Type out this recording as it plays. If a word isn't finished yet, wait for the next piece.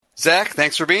Zach,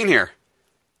 thanks for being here.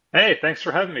 Hey, thanks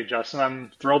for having me, Justin.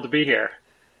 I'm thrilled to be here.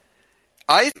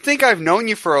 I think I've known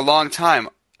you for a long time.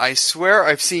 I swear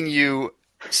I've seen you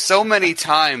so many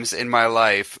times in my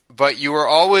life, but you were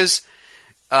always,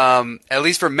 at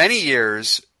least for many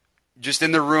years, just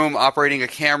in the room operating a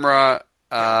camera,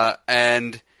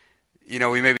 and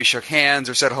we maybe shook hands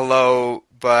or said hello,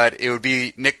 but it would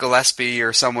be Nick Gillespie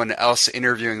or someone else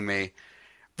interviewing me.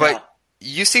 But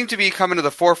you seem to be coming to the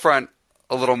forefront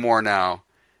a little more now.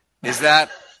 Is that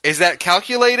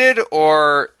calculated,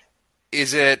 or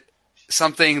is it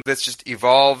something that's just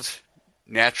evolved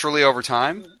naturally over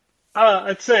time?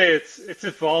 I'd say it's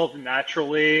evolved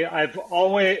naturally. I've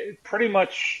always, pretty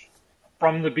much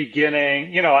from the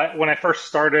beginning, when I first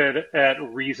started at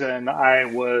Reason, I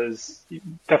was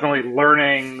definitely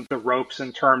learning the ropes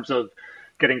in terms of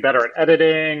getting better at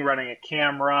editing, running a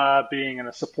camera, being in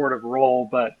a supportive role,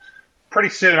 but pretty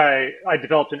soon I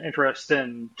developed an interest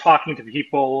in talking to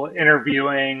people,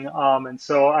 interviewing, and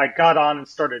so I got on and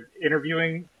started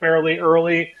interviewing fairly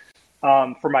early.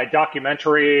 For my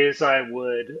documentaries, I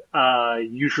would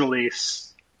usually,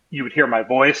 you would hear my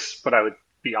voice, but I would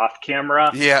be off camera.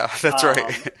 Yeah, that's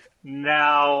right.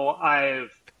 Now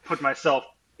I've put myself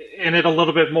in it a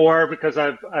little bit more because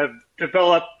I've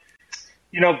developed,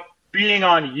 being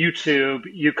on YouTube,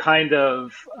 you kind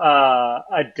of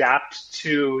adapt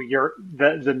to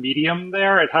the medium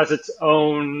there. It has its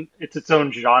own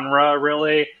genre,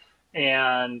 really.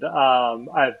 And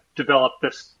I've developed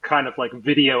this kind of like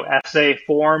video essay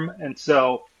form. And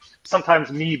so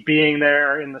sometimes me being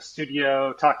there in the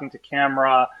studio talking to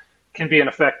camera can be an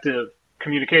effective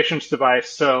communications device.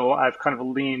 So I've kind of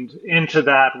leaned into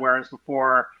that, whereas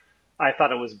before I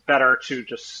thought it was better to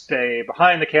just stay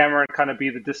behind the camera and kind of be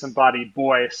the disembodied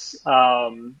voice.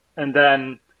 And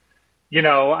then,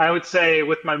 I would say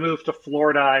with my move to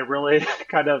Florida, I really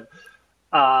kind of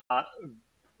I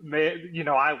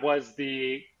was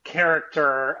the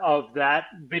character of that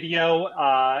video,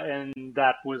 and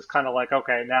that was kind of like,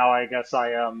 okay, now I guess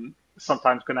I am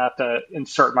sometimes going to have to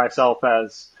insert myself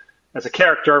as a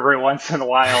character every once in a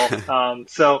while.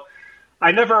 So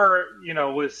I never,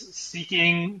 was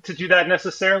seeking to do that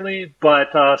necessarily,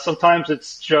 but sometimes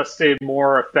it's just a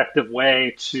more effective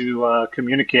way to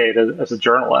communicate as a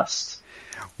journalist.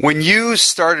 When you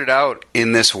started out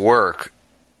in this work,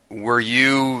 were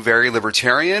you very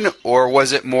libertarian, or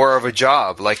was it more of a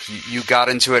job? Like you got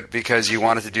into it because you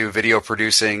wanted to do video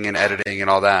producing and editing and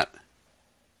all that?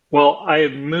 Well, I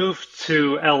moved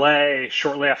to LA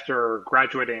shortly after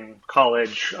graduating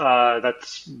college.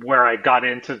 That's where I got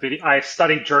into video. I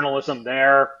studied journalism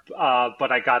there,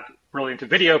 but I got really into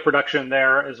video production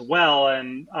there as well.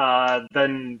 And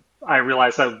then I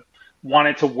realized I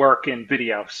wanted to work in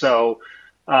video. So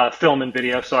film and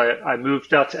video. So I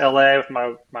moved out to LA with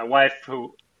my wife,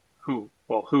 who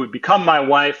would become my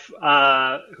wife,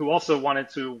 who also wanted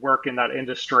to work in that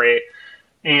industry.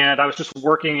 And I was just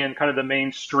working in kind of the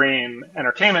mainstream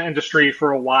entertainment industry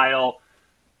for a while.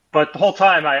 But the whole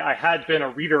time I had been a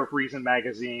reader of Reason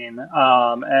magazine,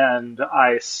 and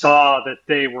I saw that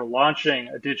they were launching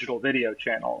a digital video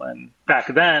channel. And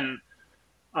back then,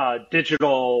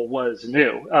 digital was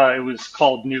new. It was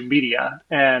called New Media,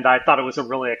 and I thought it was a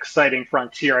really exciting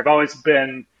frontier. I've always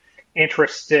been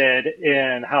interested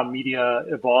in how media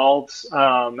evolves,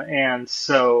 and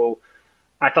so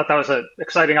I thought that was an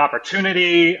exciting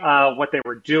opportunity, what they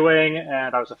were doing,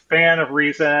 and I was a fan of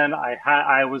Reason.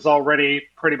 I was already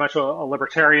pretty much a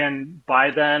libertarian by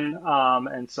then,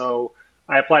 and so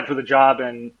I applied for the job,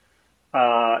 and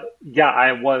I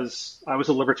was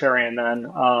a libertarian then,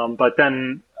 but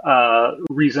then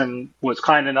Reason was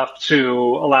kind enough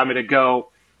to allow me to go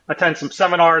attend some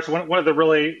seminars. One of the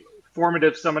really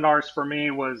formative seminars for me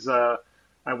was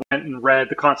I went and read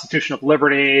The Constitution of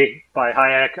Liberty by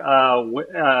Hayek,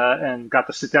 and got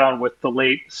to sit down with the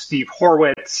late Steve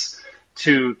Horwitz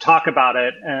to talk about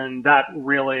it, and that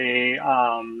really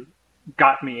was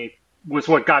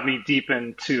what got me deep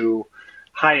into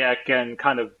Hayek and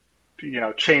kind of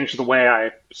changed the way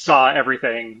I saw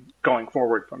everything going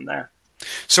forward from there.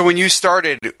 So when you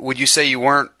started, would you say you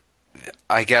weren't,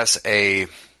 I guess, a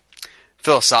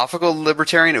philosophical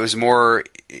libertarian? It was more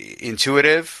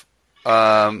intuitive?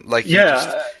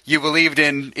 You believed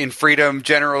in freedom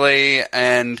generally,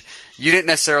 and you didn't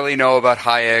necessarily know about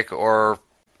Hayek or,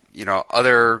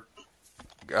 other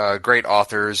great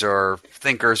authors or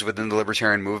thinkers within the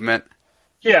libertarian movement?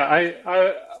 Yeah,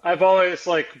 I've always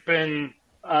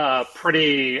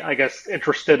pretty, I guess,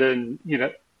 interested in,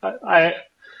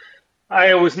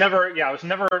 I was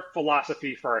never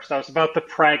philosophy first. I was about the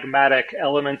pragmatic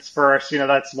elements first.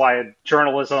 That's why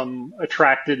journalism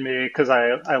attracted me because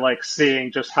I like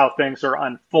seeing just how things are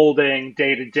unfolding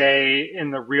day to day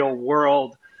in the real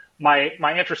world. My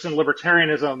interest in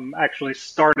libertarianism actually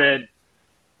started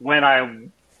when I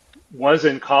was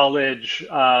in college.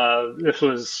 This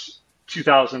was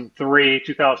 2003,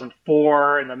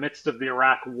 2004, in the midst of the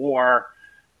Iraq War,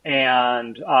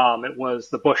 and it was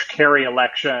the Bush-Kerry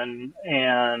election,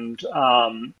 and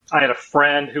I had a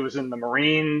friend who was in the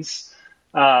Marines.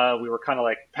 We were kind of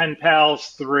like pen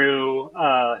pals through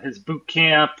his boot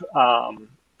camp. I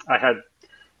had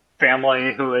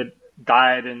family who had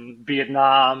died in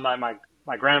Vietnam. My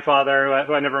grandfather,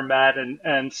 who I never met,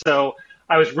 and so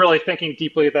I was really thinking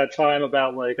deeply at that time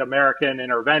about like American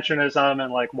interventionism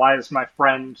and like why is my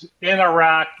friend in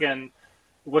Iraq and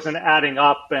wasn't adding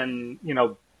up, and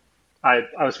I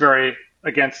was very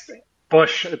against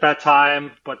Bush at that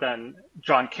time, but then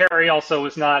John Kerry also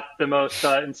was not the most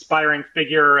inspiring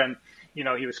figure, and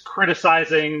he was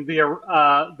criticizing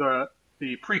the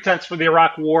pretense for the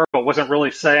Iraq War, but wasn't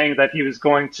really saying that he was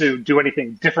going to do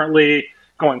anything differently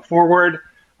going forward.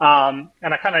 And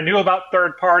I kind of knew about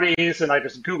third parties, and I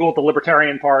just Googled the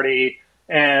Libertarian Party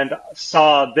and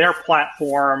saw their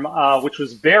platform, which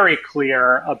was very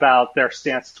clear about their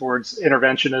stance towards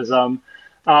interventionism.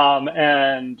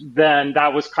 And then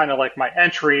that was kind of like my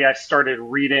entry. I started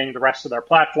reading the rest of their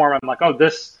platform. I'm like, oh,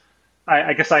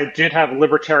 I guess I did have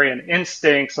libertarian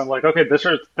instincts. I'm like, okay,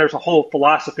 there's a whole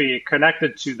philosophy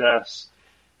connected to this.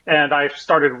 And I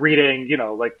started reading,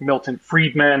 like Milton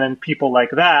Friedman and people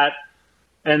like that.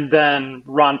 And then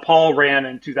Ron Paul ran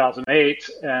in 2008,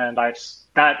 and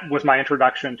that was my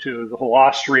introduction to the whole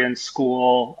Austrian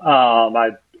school.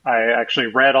 I actually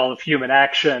read all of Human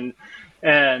Action,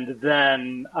 and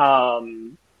then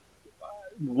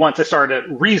once I started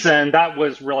at Reason, that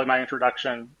was really my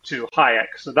introduction to Hayek.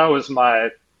 So that was my,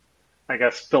 I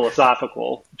guess,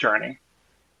 philosophical journey.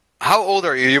 How old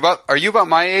are you? Are you about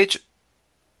my age?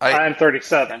 I'm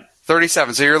 37.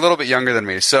 37. So you're a little bit younger than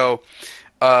me. So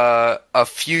a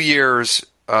few years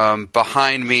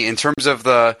behind me in terms of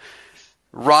the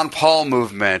Ron Paul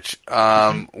movement.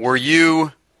 Were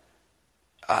you?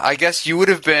 I guess you would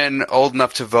have been old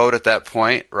enough to vote at that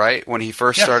point, right? When he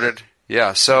first started.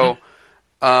 Yeah. So,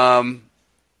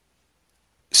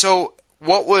 so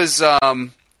what was?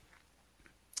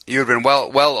 You had been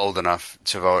well old enough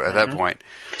to vote at that point.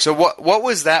 So what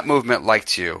was that movement like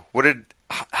to you?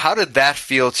 How did that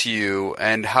feel to you,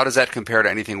 and how does that compare to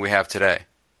anything we have today?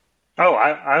 Oh,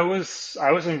 I was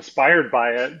inspired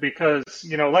by it because,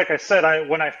 like I said,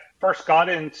 when I first got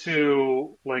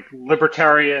into like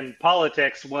libertarian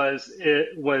politics was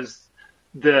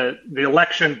the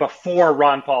election before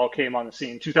Ron Paul came on the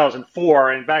scene,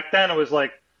 2004, and back then it was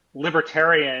like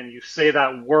libertarian. You say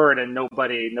that word and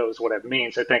nobody knows what it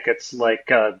means. I think it's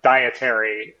like a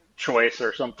dietary choice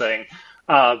or something.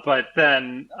 But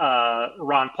then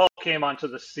Ron Paul came onto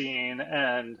the scene,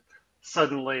 and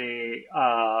suddenly,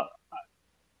 I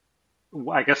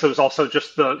guess it was also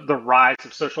just the rise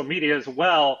of social media as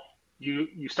well.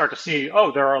 You start to see,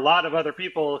 oh, there are a lot of other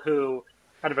people who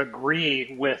kind of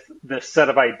agree with this set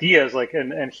of ideas,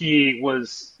 and he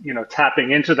was,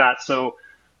 tapping into that. So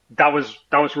that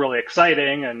was really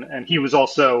exciting, and he was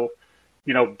also,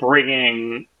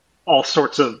 bringing all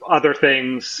sorts of other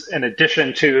things in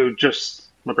addition to just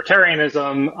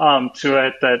libertarianism to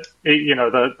it. That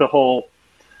the whole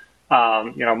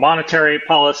monetary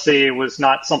policy was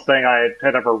not something I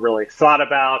had ever really thought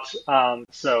about.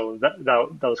 So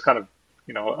that was kind of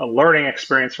a learning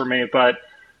experience for me. But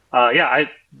Ron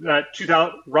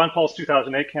Paul's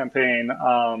 2008 campaign,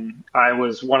 I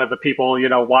was one of the people,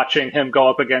 watching him go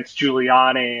up against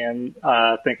Giuliani and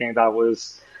thinking that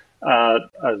was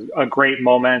a great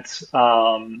moment.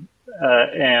 I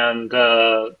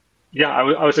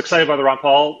was excited by the Ron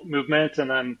Paul movement, and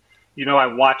then I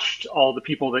watched all the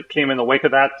people that came in the wake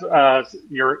of that,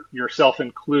 yourself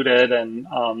included, and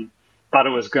thought it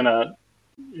was gonna.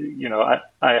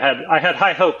 I had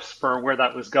high hopes for where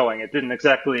that was going. It didn't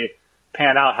exactly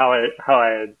pan out how I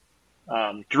had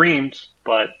dreamed,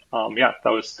 but that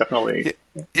was definitely.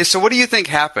 Yeah. So, what do you think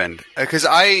happened? Because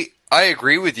I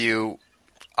agree with you.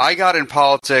 I got in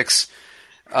politics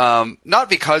not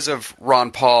because of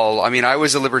Ron Paul. I mean, I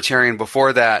was a libertarian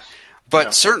before that,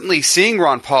 but certainly seeing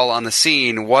Ron Paul on the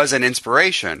scene was an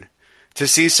inspiration. To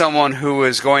see someone who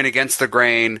was going against the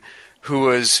grain, who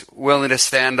was willing to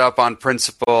stand up on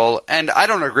principle, and I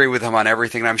don't agree with him on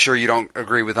everything, and I'm sure you don't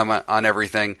agree with him on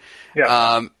everything.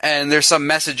 Yeah. And there's some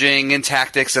messaging and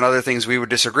tactics and other things we would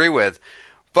disagree with.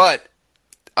 But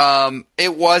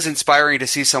it was inspiring to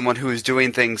see someone who was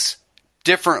doing things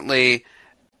differently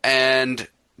and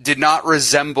did not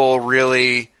resemble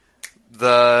really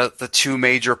the two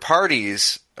major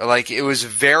parties. Like, it was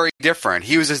very different.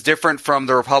 He was as different from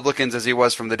the Republicans as he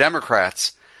was from the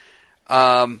Democrats.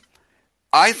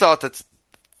 I thought that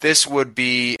this would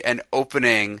be an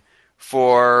opening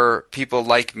for people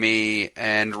like me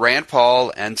and Rand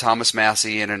Paul and Thomas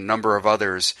Massie and a number of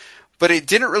others. But it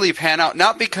didn't really pan out,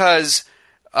 not because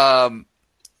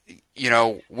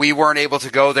we weren't able to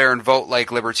go there and vote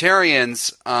like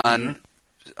libertarians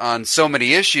on so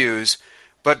many issues,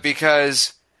 but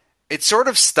because it sort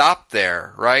of stopped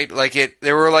there, right? Like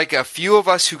there were like a few of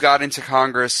us who got into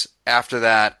Congress after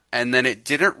that, and then it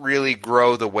didn't really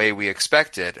grow the way we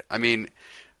expected. I mean,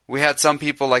 we had some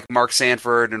people like Mark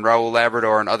Sanford and Raul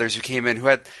Labrador and others who came in who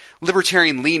had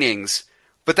libertarian leanings,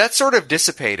 but that sort of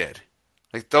dissipated.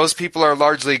 Like, those people are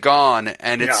largely gone,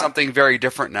 and it's something very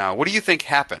different now. What do you think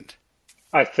happened?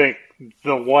 I think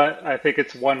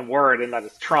it's one word, and that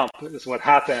is Trump is what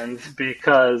happened,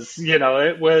 because,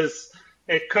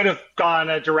 it could have gone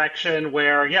a direction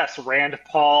where, yes, Rand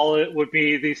Paul it would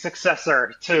be the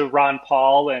successor to Ron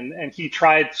Paul, and he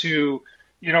tried to,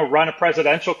 run a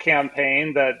presidential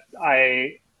campaign that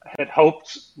I had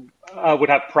hoped would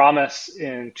have promise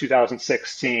in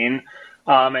 2016.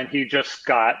 And he just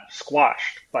got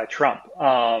squashed by Trump.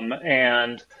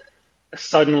 And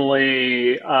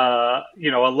suddenly, and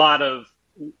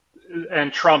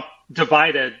Trump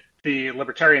divided the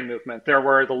libertarian movement. There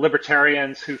were the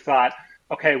libertarians who thought,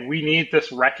 okay, we need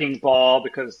this wrecking ball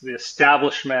because the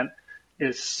establishment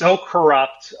is so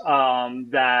corrupt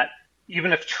that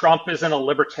even if Trump isn't a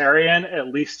libertarian, at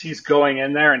least he's going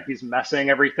in there and he's messing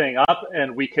everything up,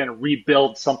 and we can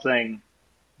rebuild something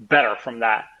better from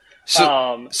that.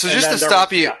 So just to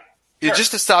stop you,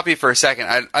 just to stop you for a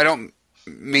second, I don't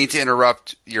mean to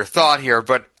interrupt your thought here,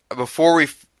 but before we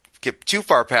get too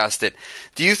far past it,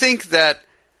 do you think that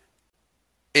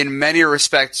in many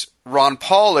respects, Ron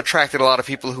Paul attracted a lot of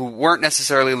people who weren't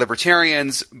necessarily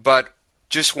libertarians, but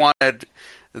just wanted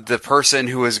the person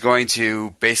who was going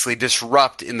to basically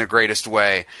disrupt in the greatest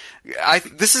way?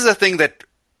 This is a thing that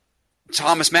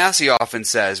Thomas Massie often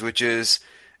says, which is,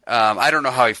 I don't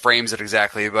know how he frames it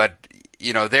exactly, but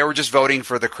they were just voting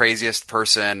for the craziest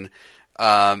person,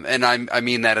 and I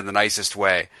mean that in the nicest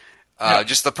way.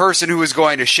 Just the person who was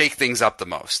going to shake things up the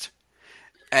most.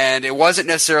 And it wasn't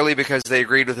necessarily because they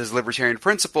agreed with his libertarian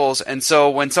principles. And so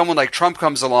when someone like Trump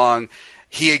comes along,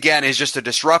 he again is just a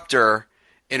disruptor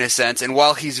in a sense. And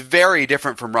while he's very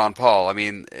different from Ron Paul, I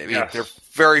mean they're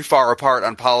very far apart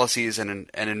on policies and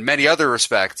in many other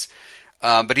respects,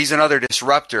 but he's another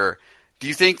disruptor. Do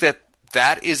you think that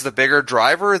is the bigger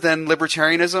driver than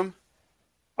libertarianism?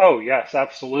 Oh, yes,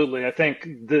 absolutely. I think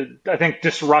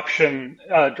disruption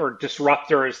or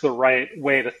disruptor is the right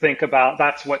way to think about.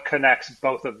 That's what connects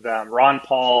both of them. Ron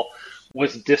Paul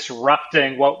was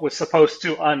disrupting what was supposed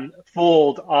to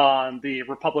unfold on the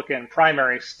Republican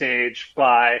primary stage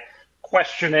by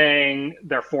questioning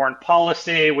their foreign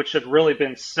policy, which had really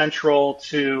been central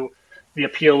to the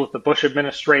appeal of the Bush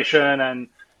administration, and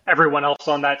everyone else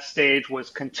on that stage was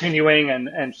continuing,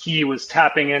 and he was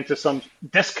tapping into some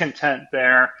discontent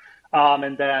there.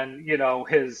 And then,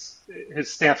 his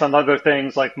stance on other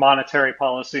things like monetary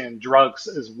policy and drugs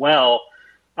as well.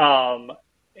 So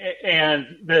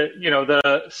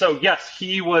yes,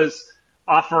 he was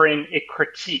offering a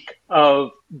critique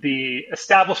of the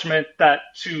establishment that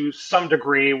to some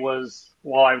degree was,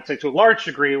 well, I would say to a large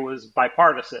degree was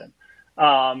bipartisan.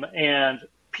 And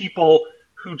people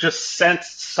who just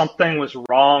sensed something was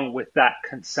wrong with that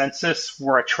consensus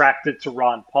were attracted to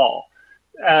Ron Paul.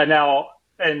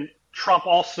 And Trump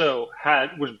also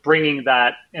was bringing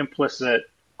that implicit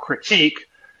critique.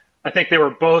 I think they were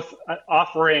both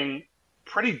offering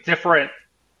pretty different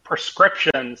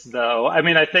prescriptions, though. I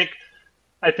mean, I think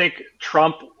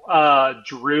Trump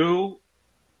drew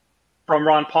from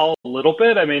Ron Paul a little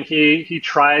bit. I mean, he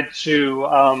tried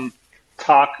to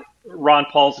talk Ron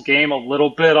Paul's game a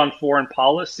little bit on foreign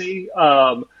policy,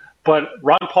 but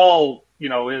Ron Paul,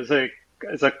 is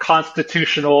a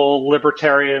constitutional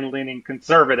libertarian-leaning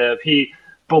conservative. He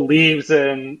believes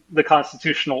in the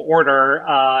constitutional order,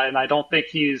 and I don't think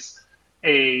he's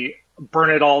a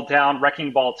burn-it-all-down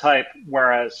wrecking ball type,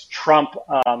 whereas Trump,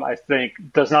 I think,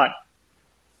 does not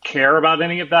care about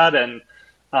any of that, and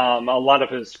a lot of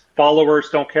his followers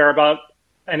don't care about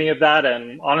any of that,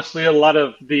 and honestly, a lot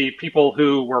of the people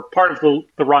who were part of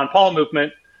the Ron Paul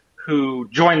movement who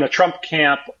joined the Trump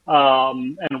camp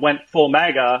and went full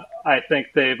MAGA, I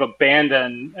think they've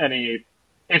abandoned any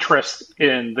interest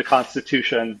in the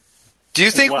Constitution. Do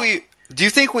you think Do you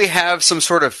think we have some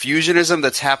sort of fusionism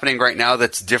that's happening right now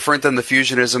that's different than the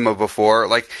fusionism of before?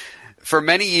 Like, for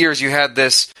many years, you had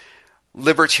this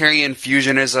libertarian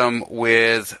fusionism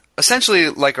with essentially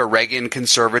like a Reagan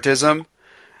conservatism.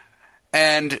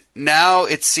 And now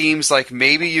it seems like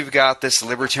maybe you've got this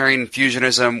libertarian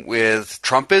fusionism with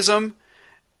Trumpism.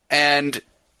 And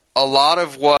a lot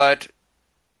of what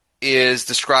is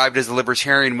described as the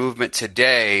libertarian movement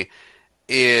today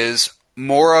is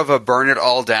more of a burn it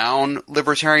all down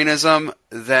libertarianism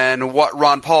than what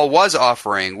Ron Paul was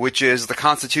offering, which is the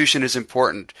Constitution is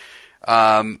important.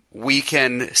 We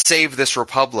can save this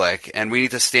republic, and we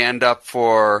need to stand up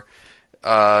for,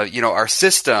 our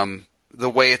system the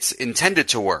way it's intended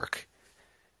to work.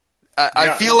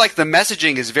 I feel like the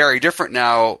messaging is very different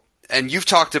now, and you've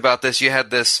talked about this. You had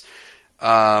this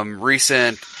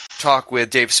recent talk with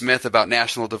Dave Smith about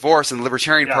national divorce, and the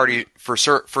Libertarian Party for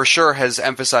sure has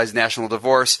emphasized national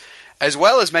divorce, as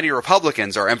well as many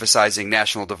Republicans are emphasizing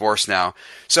national divorce now.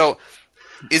 So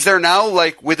is there now,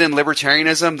 like, within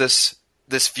libertarianism, this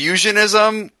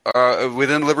fusionism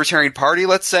within the Libertarian Party,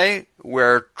 let's say,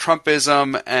 where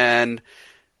Trumpism and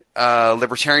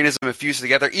libertarianism have fused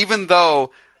together, even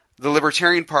though the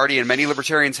Libertarian Party and many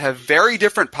libertarians have very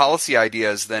different policy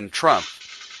ideas than Trump,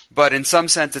 but in some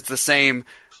sense it's the same,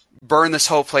 burn this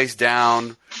whole place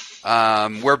down,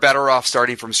 we're better off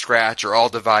starting from scratch or all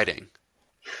dividing?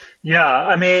 Yeah,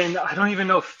 I mean, I don't even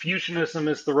know if fusionism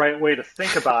is the right way to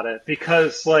think about it,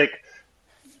 because, like,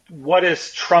 what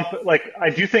is Trump? Like,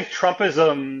 I do think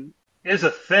Trumpism is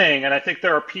a thing, and I think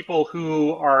there are people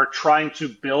who are trying to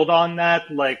build on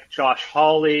that, like Josh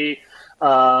Hawley,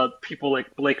 people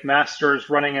like Blake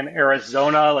Masters running in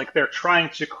Arizona. Like, they're trying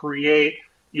to create,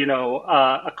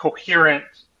 a coherent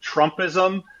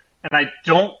Trumpism, and I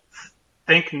don't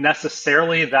think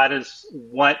necessarily that is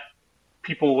what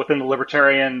people within the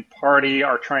Libertarian Party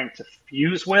are trying to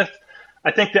fuse with. I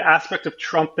think the aspect of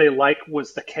Trump they like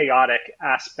was the chaotic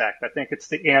aspect. I think it's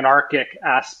the anarchic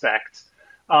aspect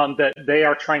that they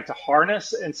are trying to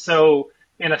harness. And so,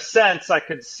 in a sense, I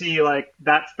could see, like,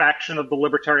 that faction of the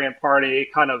Libertarian Party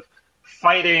kind of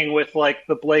fighting with, like,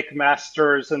 the Blake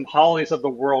Masters and Hollies of the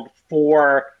world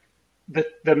for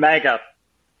the MAGA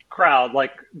crowd.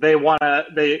 Like, they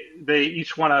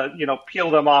each want to, peel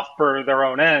them off for their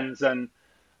own ends. And,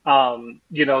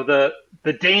 the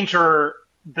danger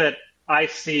that I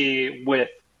see with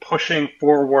pushing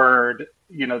forward,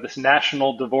 this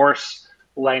national divorce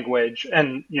language.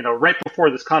 And, right before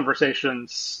this conversation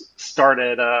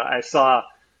started, I saw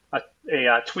a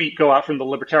tweet go out from the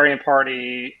Libertarian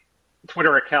Party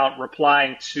Twitter account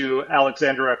replying to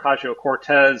Alexandria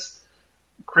Ocasio-Cortez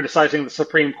criticizing the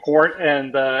Supreme Court.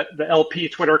 And the LP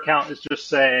Twitter account is just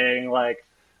saying, like,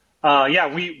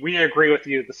 we agree with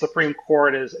you. The Supreme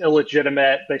Court is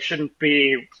illegitimate. They shouldn't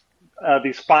be,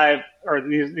 these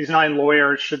 9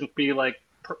 lawyers shouldn't be, like,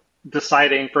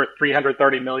 deciding for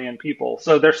 330 million people.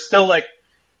 So they're still, like,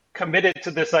 committed to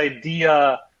this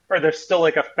idea, or there's still,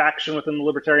 like, a faction within the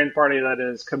Libertarian Party that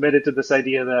is committed to this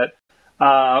idea that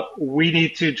we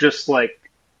need to just, like,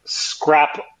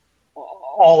 scrap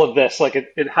all of this. Like,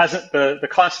 it hasn't, the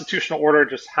constitutional order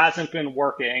just hasn't been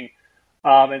working.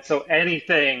 And so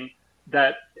anything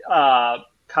that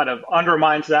kind of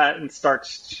undermines that and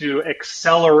starts to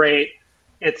accelerate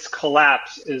its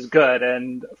collapse is good.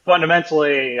 And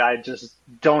fundamentally, I just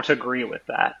don't agree with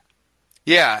that.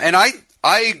 Yeah, and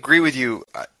I agree with you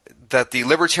that the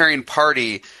Libertarian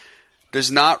Party does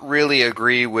not really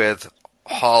agree with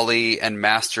Hawley and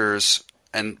Masters,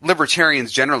 and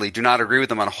libertarians generally do not agree with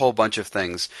them on a whole bunch of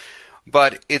things.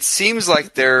 But it seems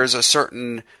like there's a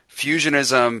certain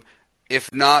fusionism,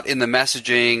 if not in the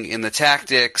messaging, in the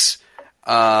tactics,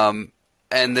 and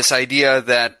this idea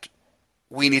that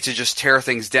we need to just tear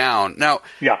things down. Now,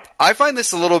 I find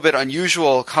this a little bit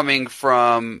unusual coming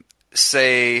from,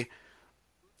 say,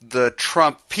 the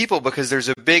Trump people, because there's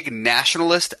a big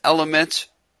nationalist element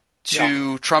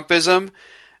to Trumpism.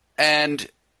 And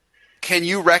can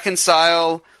you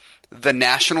reconcile the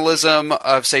nationalism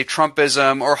of, say,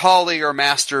 Trumpism or Hawley or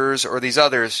Masters or these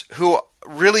others who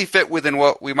really fit within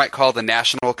what we might call the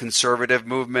national conservative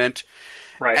movement,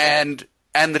 right,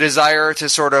 and the desire to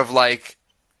sort of, like,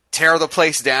 tear the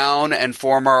place down and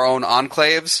form our own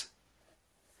enclaves?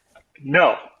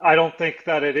 No, I don't think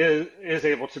that it is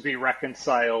able to be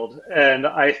reconciled. And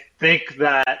I think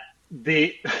that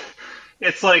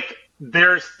it's like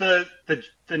there's the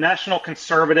national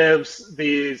conservatives,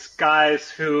 these guys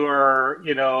who are,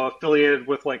 affiliated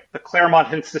with, like, the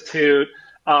Claremont Institute,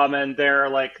 and they're,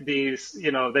 like, these,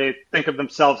 they think of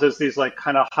themselves as these, like,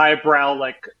 kind of highbrow,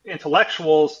 like,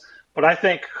 intellectuals. But I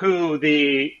think who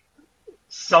the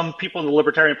some people in the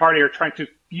Libertarian Party are trying to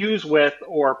fuse with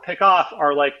or pick off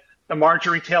are like the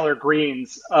Marjorie Taylor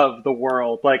Greens of the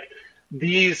world. Like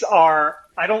these are,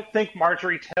 I don't think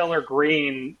Marjorie Taylor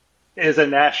Greene is a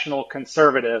national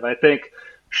conservative. I think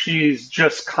she's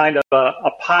just kind of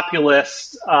a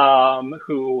populist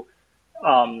who,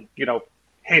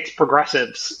 hates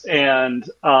progressives. And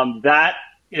that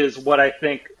is what I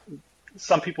think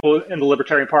some people in the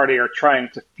Libertarian Party are trying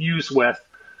to fuse with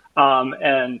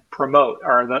and promote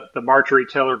are the Marjorie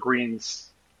Taylor Greenes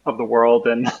of the world.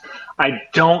 And I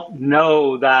don't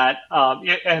know that,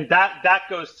 and that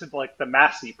goes to like the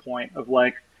Massey point of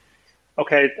like,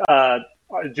 okay,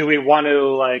 do we want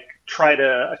to like try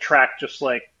to attract just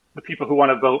like the people who want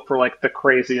to vote for like the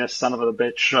craziest son of a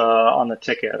bitch on the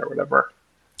ticket or whatever?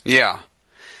 Yeah.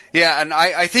 Yeah, and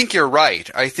I think you're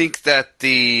right. I think that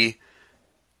the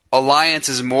alliance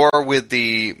is more with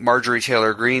the Marjorie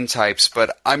Taylor Greene types,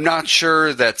 but I'm not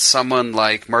sure that someone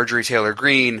like Marjorie Taylor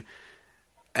Greene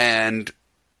and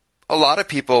a lot of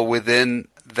people within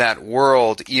that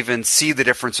world even see the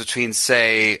difference between,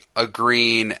 say, a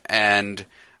Greene and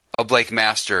a Blake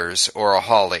Masters or a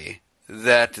Hawley.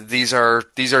 That these are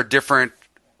different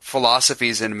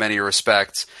philosophies in many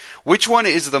respects. Which one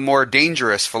is the more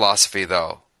dangerous philosophy,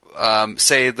 though?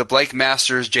 Say the Blake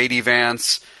Masters, J.D.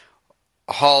 Vance,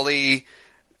 Hawley,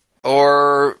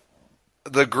 or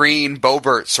the Greene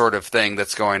Boebert sort of thing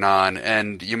that's going on,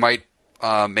 and you might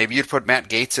maybe you'd put Matt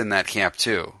Gaetz in that camp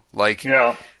too. Like,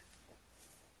 yeah,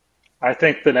 I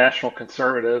think the National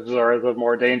Conservatives are the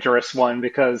more dangerous one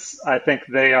because I think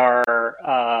they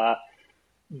are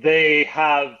they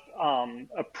have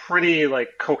a pretty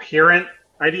like coherent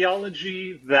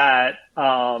ideology that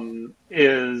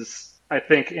is, I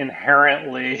think,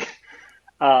 inherently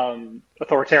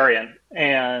authoritarian.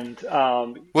 And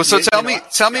well, so tell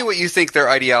me what you think their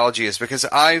ideology is, because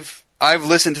I've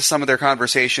listened to some of their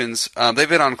conversations. They've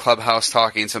been on Clubhouse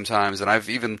talking sometimes, and I've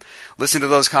even listened to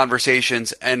those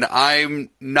conversations, and I'm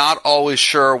not always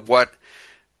sure what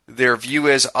their view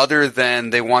is, other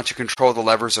than they want to control the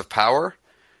levers of power.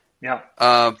 Yeah.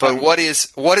 But what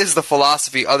is the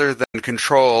philosophy other than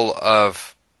control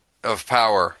of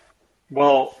power?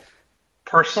 Well,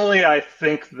 personally, I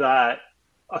think that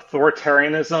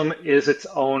authoritarianism is its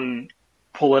own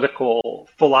political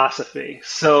philosophy.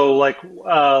 So, like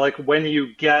when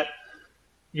you get,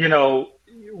 this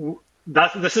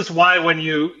is why when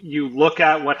you look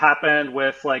at what happened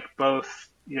with like both,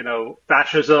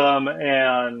 fascism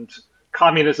and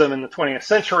communism in the 20th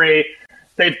century,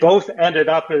 they both ended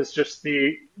up as just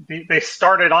they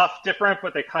started off different,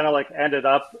 but they kind of like ended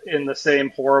up in the same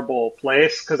horrible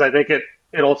place, because I think it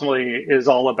ultimately is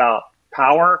all about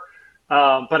power.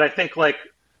 But I think like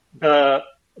the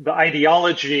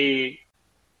ideology.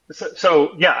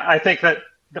 So yeah, I think that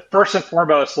the first and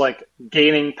foremost, like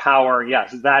gaining power,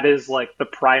 yes, that is like the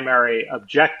primary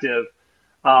objective.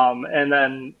 And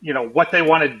then, what they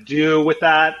want to do with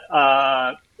that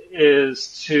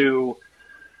is to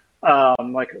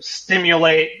like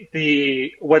stimulate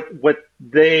what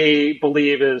they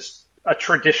believe is a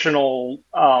traditional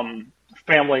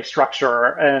family structure,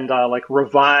 and like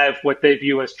revive what they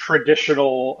view as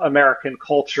traditional American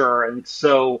culture. And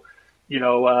so,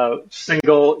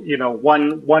 single,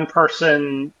 one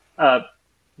person,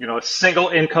 single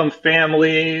income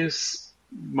families,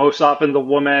 most often the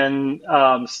woman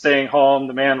staying home,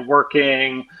 the man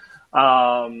working.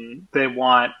 They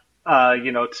want,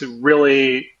 to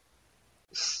really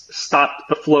stop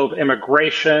the flow of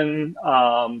immigration.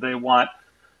 They want,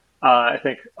 I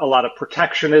think, a lot of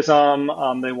protectionism.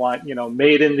 They want,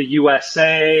 made in the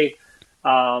USA.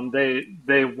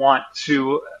 They want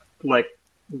to like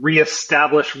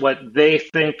reestablish what they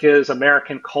think is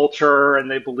American culture, and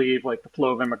they believe like the flow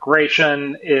of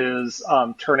immigration is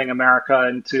turning America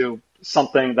into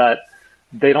something that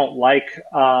they don't like.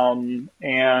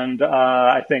 And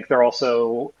I think they're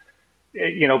also,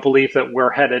 believe that we're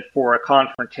headed for a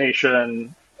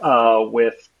confrontation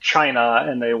with China,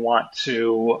 and they want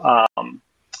to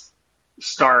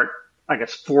start, I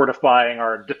guess, fortifying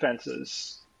our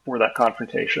defenses for that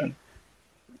confrontation.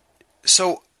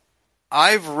 So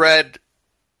I've read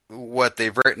what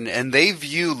they've written, and they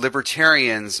view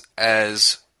libertarians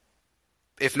as,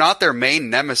 if not their main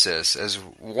nemesis, as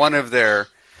one of their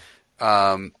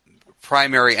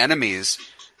primary enemies.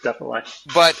 Definitely.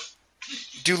 But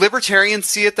do libertarians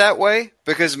see it that way?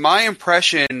 Because my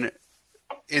impression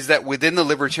is that within the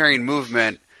libertarian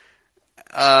movement,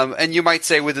 and you might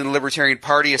say within the Libertarian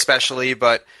Party especially,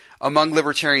 but among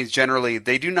libertarians generally,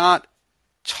 they do not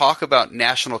talk about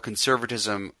national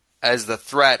conservatism as the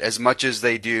threat as much as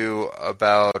they do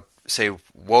about, say,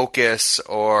 wokists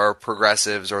or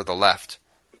progressives or the left.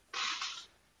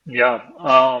 Yeah.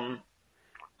 I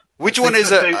Which one think is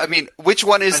that a? they, I mean, which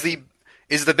one I, is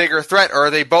the bigger threat, or are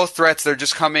they both threats? They're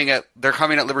coming at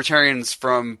libertarians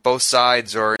from both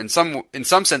sides, or in some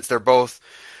sense they're both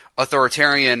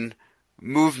authoritarian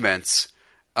movements.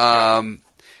 yeah. Um,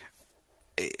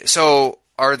 so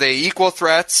are they equal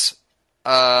threats?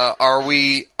 Are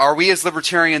we as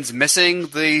libertarians missing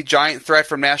the giant threat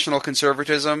from national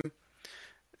conservatism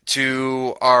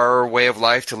to our way of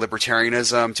life, to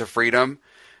libertarianism, to freedom?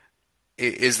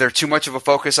 Is there too much of a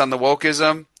focus on the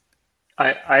wokeism?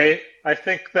 I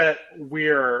think that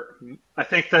I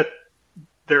think that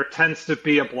there tends to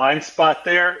be a blind spot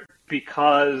there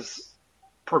because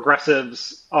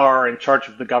progressives are in charge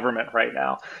of the government right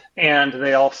now. And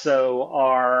they also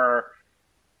are,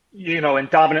 in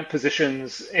dominant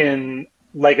positions in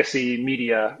legacy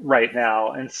media right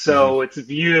now. And Hmm. so it's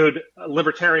viewed,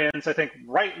 libertarians, I think,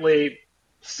 rightly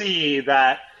see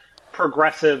that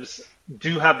progressives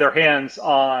do have their hands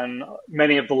on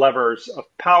many of the levers of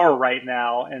power right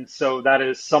now. And so that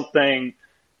is something,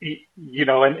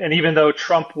 and even though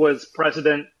Trump was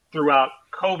president throughout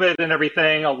COVID and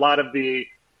everything, a lot of the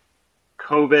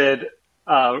COVID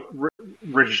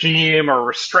regime or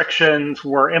restrictions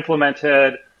were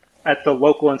implemented at the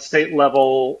local and state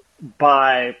level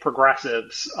by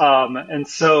progressives,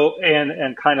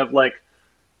 and kind of like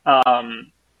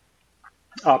um,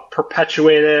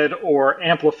 perpetuated or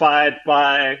amplified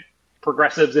by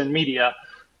progressives in media.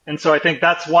 And so I think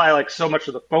that's why like so much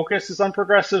of the focus is on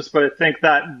progressives. But I think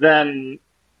that then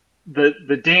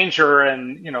the danger,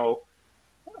 and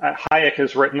Hayek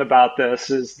has written about this,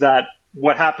 is that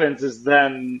what happens is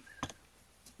then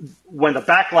when the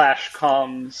backlash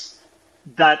comes,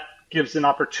 that gives an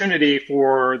opportunity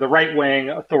for the right wing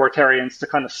authoritarians to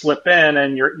kind of slip in,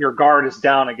 and your guard is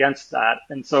down against that.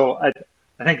 And so I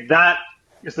think that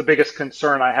is the biggest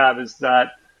concern I have, is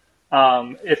that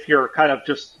if you're kind of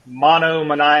just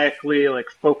monomaniacally like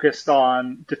focused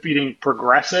on defeating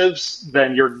progressives,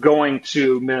 then you're going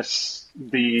to miss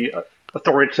the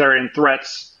authoritarian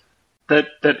threats that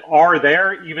are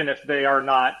there, even if they are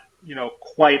not,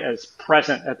 quite as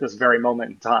present at this very moment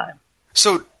in time.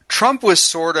 So Trump was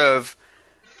sort of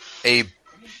a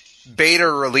beta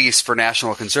release for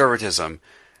national conservatism.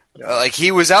 Yeah. Like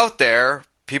he was out there,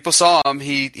 people saw him.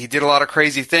 He did a lot of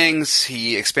crazy things.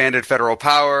 He expanded federal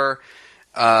power.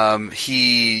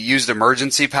 He used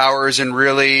emergency powers in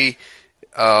really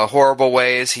horrible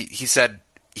ways. He said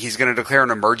he's going to declare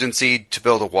an emergency to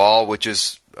build a wall, which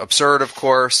is absurd, of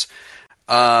course.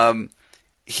 Um,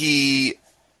 he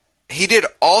he did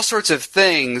all sorts of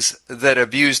things that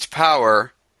abused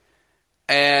power,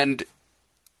 and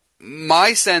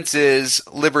my sense is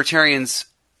libertarians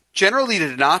generally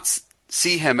did not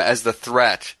see him as the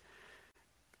threat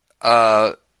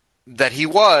that he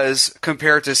was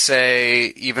compared to, say,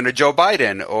 even a Joe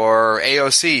Biden or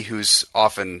AOC, who's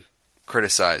often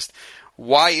criticized.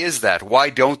 Why is that? Why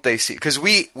don't they see? Because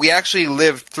we actually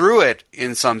lived through it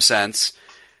in some sense,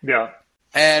 Yeah.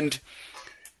 and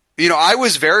I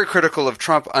was very critical of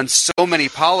Trump on so many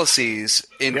policies,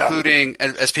 Yeah. including,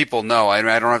 as people know, I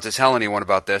don't have to tell anyone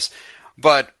about this,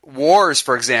 but wars,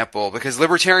 for example, because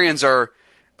libertarians are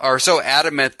so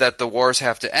adamant that the wars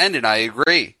have to end, and I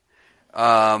agree.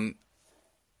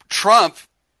 Trump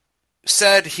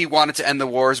said he wanted to end the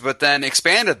wars, but then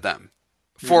expanded them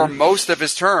for Hmm. most of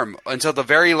his term until the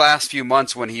very last few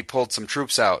months when he pulled some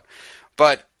troops out.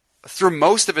 But through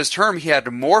most of his term, he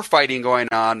had more fighting going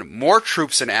on, more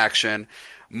troops in action,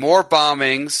 more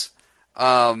bombings.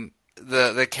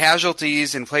 The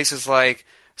casualties in places like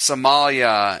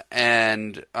Somalia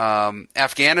and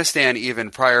Afghanistan,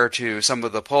 even prior to some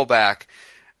of the pullback,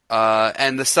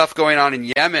 and the stuff going on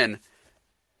in Yemen,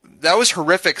 that was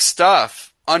horrific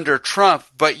stuff under Trump,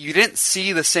 but you didn't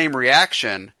see the same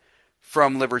reaction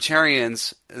from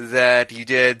libertarians that you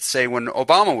did, say, when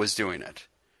Obama was doing it.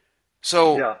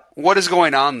 So, Yeah. what is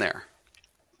going on there?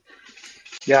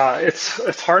 Yeah.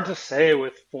 It's hard to say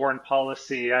with foreign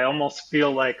policy. I almost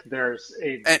feel like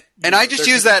And I just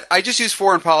use that. I just use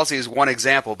foreign policy as one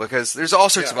example because there's all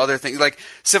sorts yeah. of other things like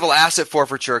civil asset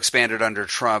forfeiture expanded under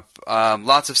Trump,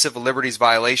 lots of civil liberties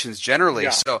violations generally. Yeah.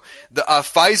 So the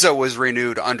FISA was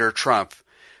renewed under Trump.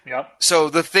 Yeah. So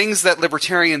the things that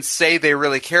libertarians say they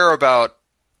really care about,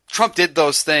 Trump did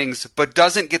those things, but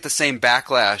doesn't get the same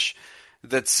backlash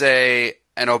that, say,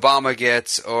 an Obama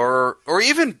gets, or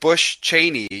even Bush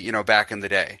Cheney, back in the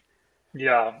day.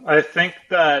 Yeah. I think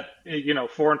that,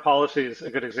 foreign policy is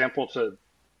a good example to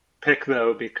pick,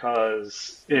 though,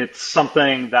 because it's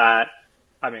something that,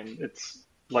 I mean, it's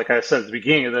like I said at the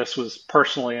beginning of this, was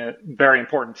personally very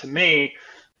important to me,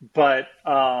 but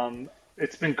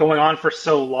it's been going on for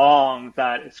so long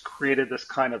that it's created this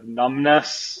kind of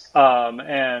numbness,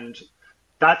 and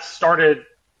that started,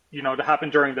 to happen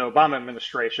during the Obama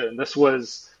administration. This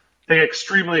was, I think,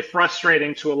 extremely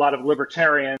frustrating to a lot of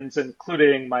libertarians,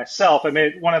 including myself.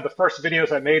 One of the first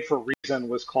videos I made for Reason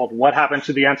was called "What Happened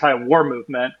to the Anti-War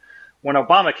Movement when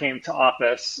Obama came to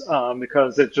office,"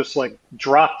 because it just like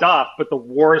dropped off, but the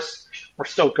wars were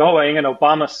still going, and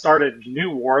Obama started new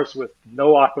wars with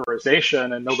no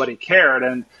authorization, and nobody cared.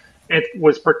 And it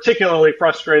was particularly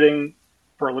frustrating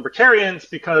for libertarians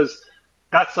because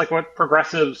that's like what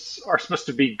progressives are supposed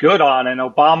to be good on. And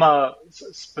Obama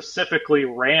specifically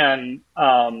ran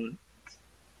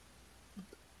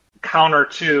counter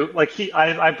to, like,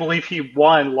 I believe he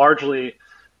won largely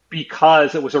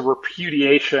because it was a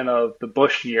repudiation of the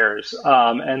Bush years.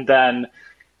 And then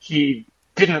he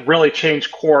didn't really change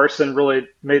course and really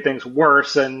made things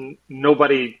worse, and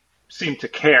nobody seemed to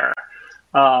care,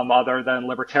 other than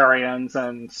libertarians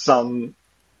and some,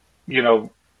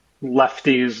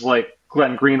 lefties like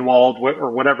Glenn Greenwald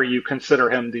or whatever you consider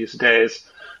him these days.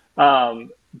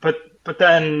 But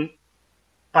then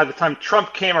by the time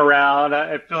Trump came around,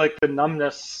 I feel like the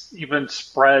numbness even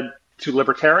spread to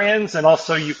libertarians, and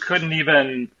also you couldn't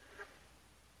even,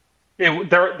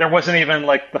 there wasn't even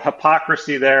like the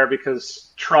hypocrisy there,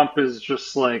 because Trump is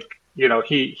just like,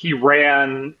 he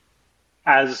ran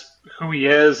as who he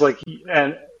is, like,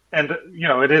 and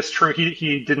it is true,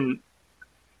 he didn't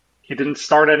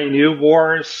start any new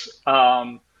wars.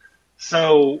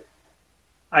 So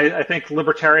I think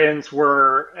libertarians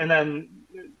were, and then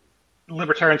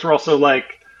libertarians were also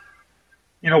like,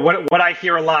 what I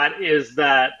hear a lot is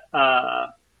that,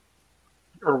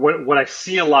 or what I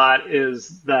see a lot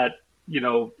is that,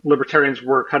 libertarians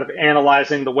were kind of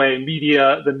analyzing the way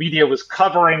the media was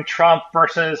covering Trump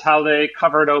versus how they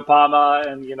covered Obama,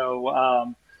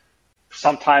 and,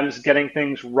 sometimes getting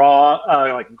things wrong,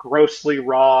 like grossly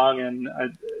wrong. And,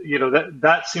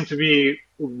 that seemed to be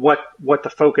what the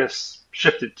focus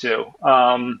shifted to.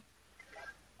 I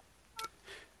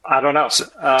don't know.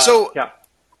 Yeah.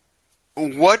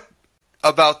 What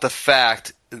about the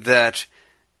fact that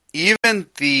even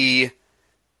the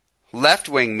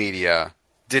left-wing media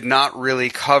did not really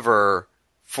cover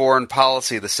foreign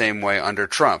policy the same way under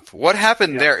Trump? What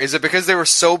happened there? Is it because they were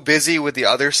so busy with the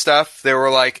other stuff? They were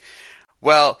like,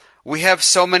 well, we have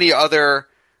so many other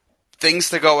things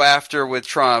to go after with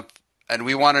Trump, and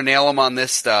we want to nail him on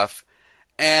this stuff,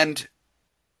 and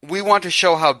we want to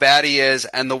show how bad he is,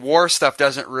 and the war stuff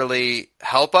doesn't really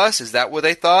help us? Is that what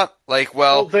they thought? Like,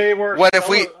 what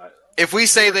if we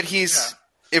say that he's...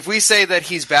 If we say that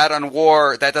he's bad on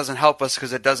war, that doesn't help us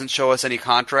because it doesn't show us any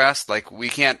contrast. Like, we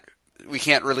can't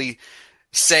really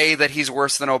say that he's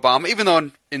worse than Obama, even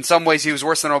though in some ways he was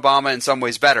worse than Obama, in some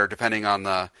ways better, depending on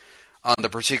the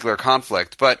particular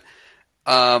conflict. But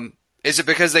is it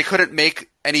because they couldn't make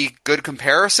any good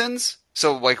comparisons?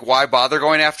 So, like, why bother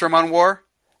going after him on war?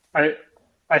 I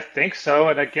think so.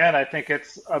 And again, I think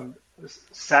it's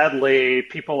sadly,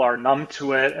 people are numb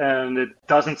to it, and it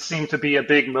doesn't seem to be a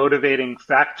big motivating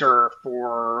factor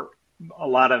for a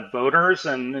lot of voters.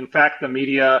 And in fact, the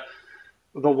media,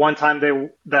 the one time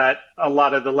that a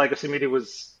lot of the legacy media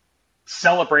was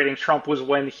celebrating Trump was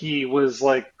when he was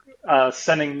like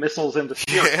sending missiles into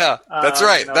Syria. Yeah, that's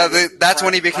right. That's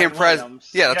when he became president.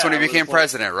 Yeah, that's when he became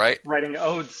president, right? Writing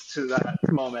odes to that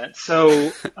moment.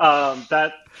 So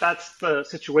that's the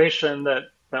situation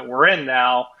that we're in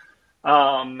now.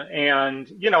 And,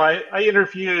 I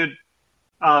interviewed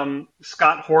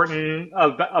Scott Horton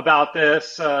about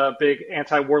this, big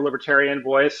anti-war libertarian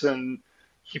voice, and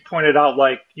he pointed out,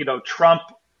 like, Trump,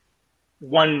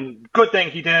 one good thing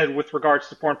he did with regards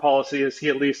to foreign policy is he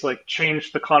at least, like,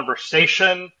 changed the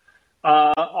conversation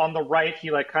on the right. He,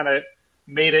 like, kind of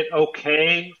made it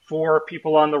okay for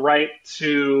people on the right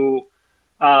to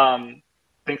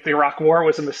think the Iraq War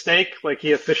was a mistake. Like,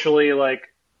 he officially, like,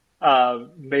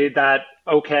 made that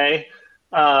okay.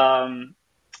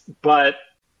 But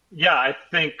yeah, I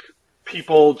think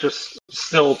people just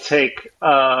still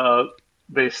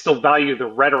they still value the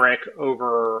rhetoric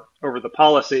over the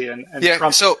policy, and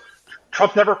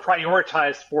Trump never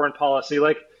prioritized foreign policy.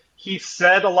 Like, he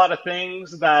said a lot of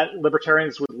things that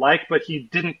libertarians would like, but he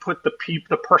didn't put the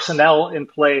personnel in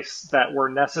place that were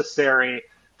necessary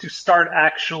to start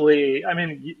actually,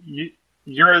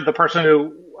 you're the person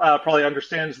who probably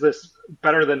understands this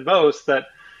better than most, that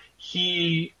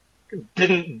he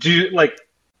didn't do, like,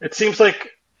 it seems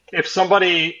like if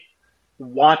somebody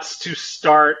wants to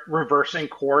start reversing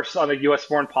course on a U.S.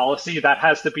 foreign policy, that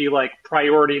has to be like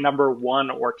priority number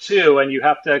 1 or 2, and you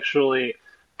have to actually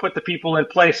put the people in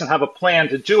place and have a plan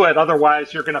to do it.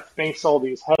 Otherwise, you're going to face all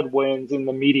these headwinds in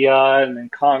the media and in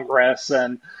Congress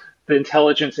and the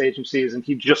intelligence agencies. And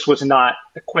he just was not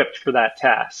equipped for that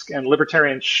task. And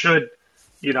libertarians should,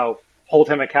 hold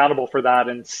him accountable for that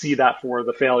and see that for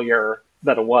the failure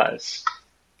that it was.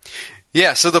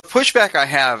 Yeah, so the pushback I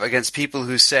have against people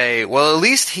who say, well, at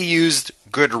least he used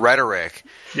good rhetoric,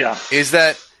 is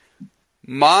that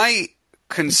my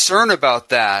concern about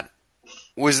that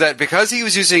was that because he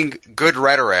was using good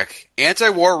rhetoric,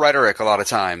 anti-war rhetoric a lot of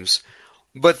times,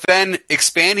 but then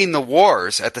expanding the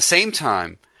wars at the same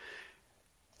time,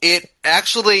 it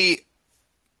actually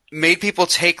made people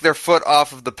take their foot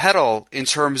off of the pedal in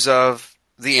terms of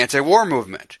the anti-war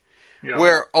movement,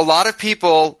 where a lot of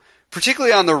people,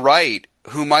 particularly on the right,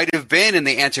 who might have been in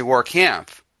the anti-war camp,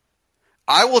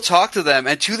 I will talk to them,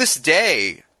 and to this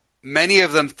day, many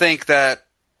of them think that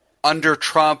under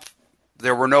Trump,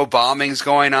 there were no bombings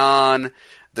going on,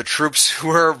 the troops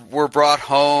were brought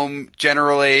home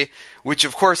generally, which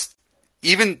of course,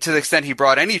 even to the extent he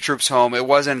brought any troops home, it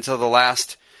wasn't until the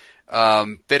last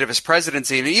bit of his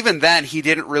presidency, and even then he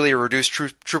didn't really reduce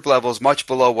troop levels much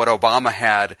below what Obama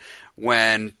had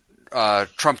when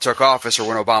Trump took office or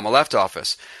when Obama left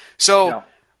office. So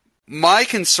my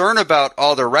concern about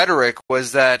all the rhetoric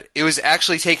was that it was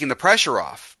actually taking the pressure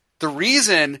off. The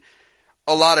reason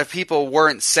a lot of people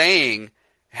weren't saying,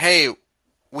 hey,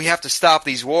 we have to stop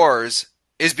these wars,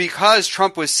 is because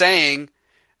Trump was saying,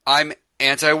 I'm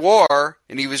anti-war,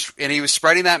 and he was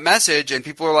spreading that message, and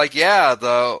people were like, yeah,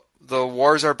 the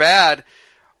wars are bad,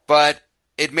 but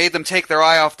it made them take their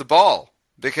eye off the ball,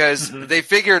 because they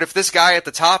figured if this guy at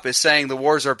the top is saying the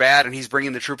wars are bad and he's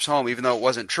bringing the troops home, even though it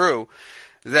wasn't true,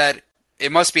 that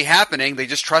it must be happening. They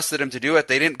just trusted him to do it.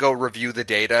 They didn't go review the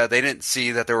data. They didn't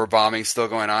see that there were bombings still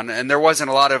going on, and there wasn't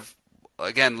a lot of,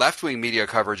 again, left-wing media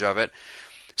coverage of it.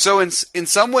 So in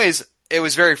some ways, it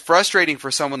was very frustrating for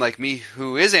someone like me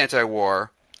who is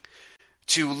anti-war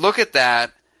to look at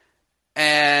that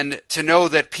and to know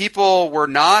that people were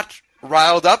not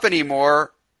riled up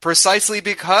anymore precisely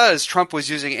because Trump was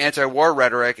using anti-war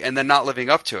rhetoric and then not living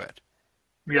up to it.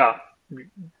 Yeah.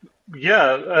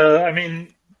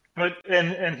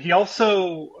 And he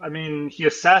also, he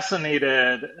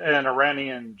assassinated an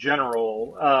Iranian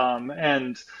general.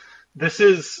 And this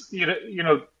is,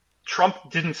 Trump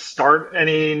didn't start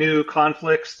any new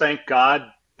conflicts, thank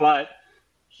God, but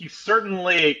he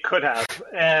certainly could have.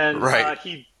 And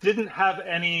he didn't have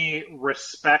any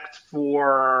respect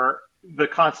for the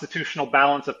constitutional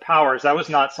balance of powers. That was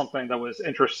not something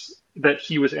that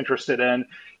he was interested in.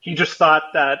 He just thought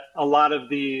that a lot of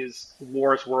these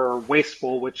wars were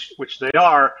wasteful, which they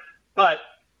are. But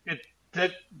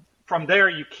from there,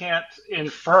 you can't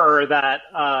infer that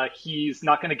he's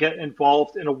not going to get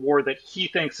involved in a war that he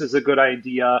thinks is a good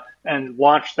idea and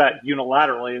launch that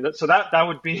unilaterally. So that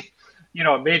would be,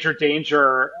 a major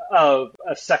danger of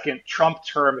a second Trump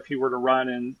term if he were to run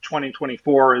in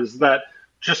 2024, is that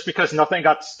just because nothing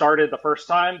got started the first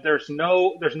time, there's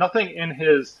nothing in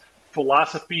his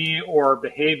philosophy or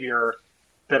behavior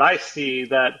that I see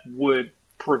that would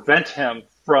prevent him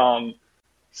from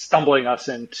stumbling us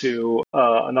into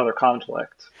another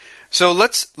conflict. So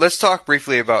let's talk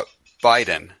briefly about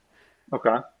Biden.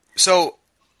 Okay. So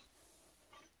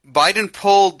Biden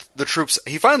pulled the troops.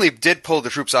 He finally did pull the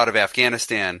troops out of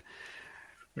Afghanistan.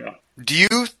 Yeah. Do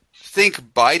you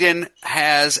think Biden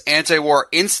has anti-war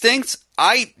instincts?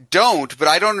 I don't, but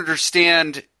I don't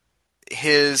understand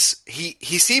his. He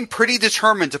seemed pretty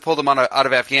determined to pull them out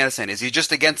of Afghanistan. Is he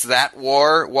just against that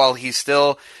war while he's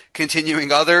still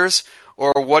continuing others?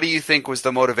 Or what do you think was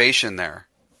the motivation there?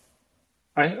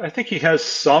 I think he has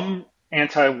some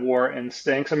anti-war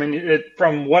instincts.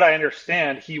 From what I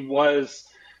understand, he was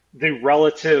the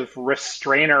relative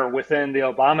restrainer within the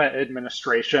Obama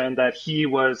administration, that he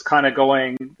was kind of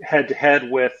going head to head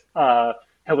with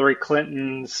Hillary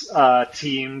Clinton's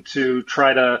team to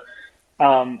try to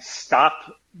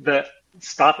stop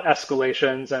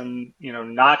escalations and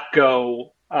not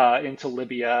go into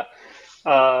Libya.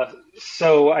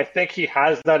 So I think he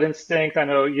has that instinct. I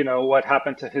know, what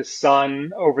happened to his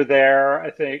son over there,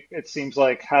 I think it seems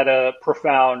like had a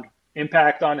profound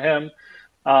impact on him.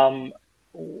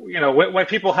 When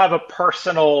people have a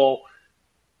personal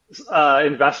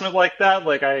investment like that,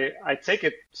 like I take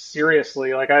it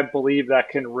seriously. Like I believe that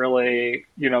can really,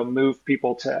 move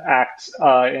people to act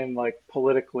in like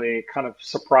politically kind of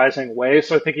surprising ways.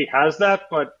 So I think he has that,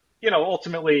 but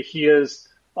ultimately he is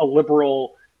a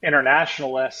liberal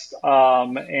internationalist,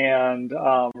 and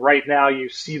right now you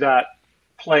see that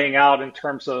playing out in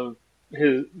terms of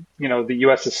his, the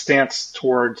U.S.'s stance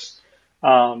towards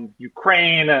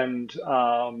Ukraine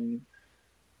and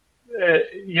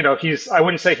I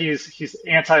wouldn't say he's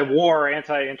anti-war,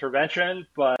 anti-intervention,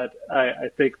 but I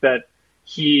think that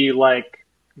he, like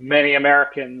many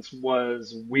Americans,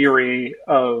 was weary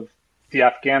of the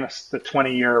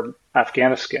 20-year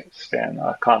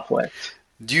Afghanistan conflict.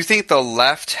 Do you think the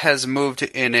left has moved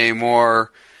in a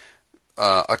more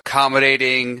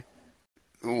accommodating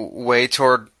way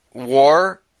toward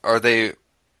war?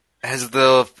 Has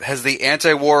the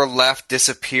anti-war left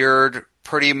disappeared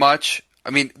pretty much? I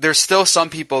mean, there's still some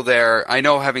people there. I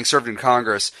know, having served in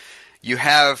Congress, you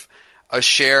have a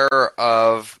share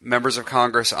of members of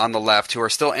Congress on the left who are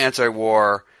still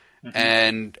anti-war,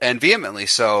 and vehemently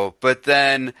so. But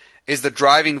then, is the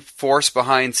driving force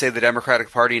behind, say, the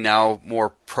Democratic Party now more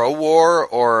pro-war,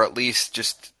 or at least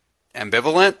just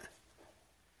ambivalent?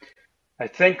 I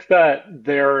think that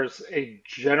there's a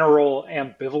general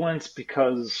ambivalence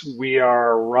because we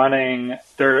are running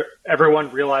there.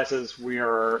 Everyone realizes we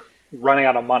are running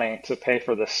out of money to pay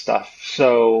for this stuff.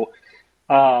 So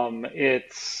I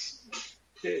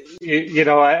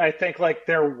think like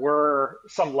there were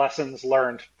some lessons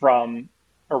learned from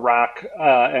Iraq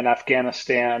and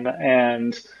Afghanistan,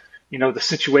 and the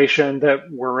situation that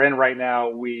we're in right now,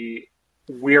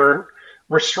 we're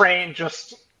restrained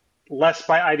just less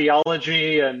by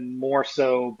ideology and more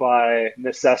so by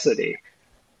necessity.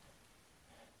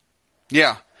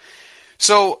 Yeah.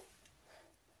 So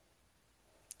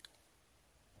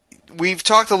we've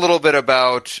talked a little bit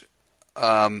about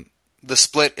the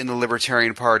split in the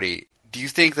Libertarian Party. Do you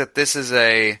think that this is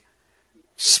a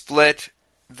split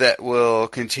that will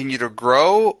continue to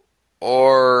grow,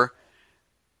 or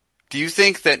do you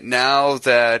think that now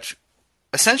that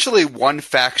essentially one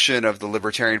faction of the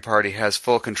Libertarian Party has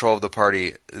full control of the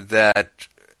party, that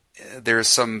there's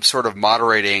some sort of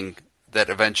moderating that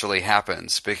eventually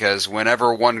happens? Because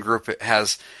whenever one group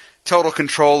has total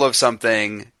control of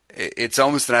something, it's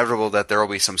almost inevitable that there will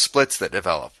be some splits that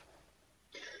develop.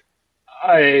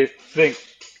 I think,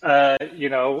 I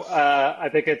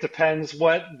think it depends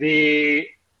what the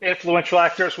influential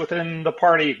actors within the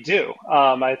party do.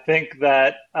 I think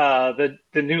that the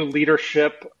new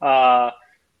leadership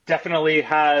definitely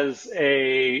has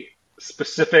a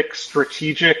specific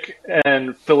strategic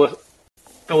and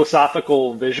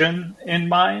philosophical vision in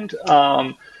mind.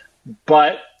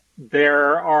 But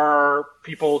there are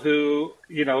people who,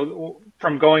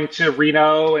 from going to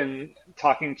Reno and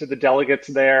talking to the delegates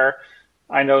there,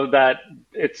 I know that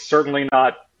it's certainly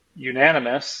not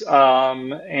unanimous.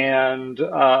 And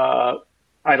I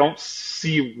don't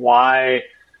see why.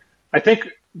 I think,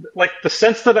 like, the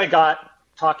sense that I got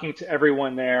talking to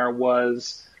everyone there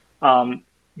was,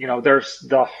 there's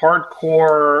the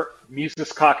hardcore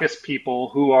Mises Caucus people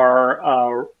who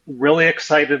are really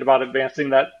excited about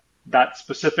advancing that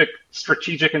specific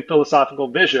strategic and philosophical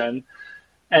vision.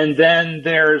 And then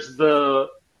there's the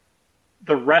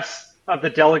rest of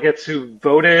the delegates who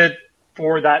voted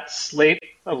for that slate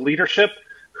of leadership,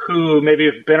 who maybe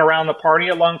have been around the party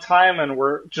a long time and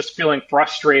were just feeling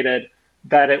frustrated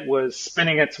that it was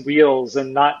spinning its wheels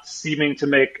and not seeming to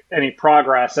make any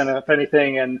progress. And if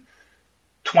anything, in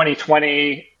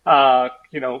 2020,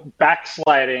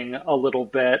 backsliding a little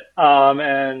bit.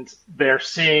 And they're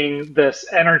seeing this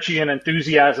energy and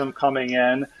enthusiasm coming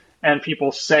in, and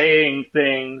people saying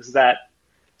things that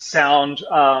sound,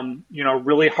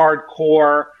 really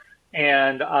hardcore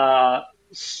and,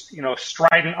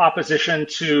 strident opposition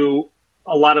to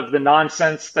a lot of the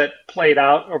nonsense that played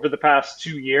out over the past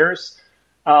 2 years.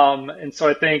 And so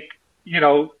I think,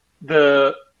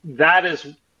 that is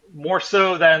more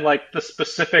so than like the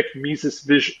specific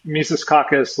Mises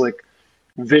Caucus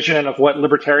vision of what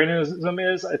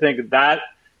libertarianism is. I think that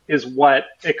is what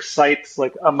excites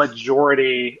a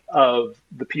majority of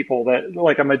the people within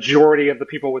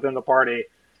the party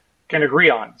can agree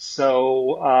on.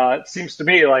 So it seems to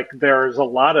me like there's a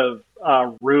lot of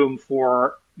room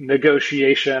for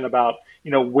negotiation about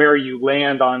where you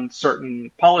land on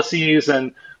certain policies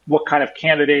and what kind of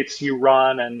candidates you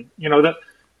run, and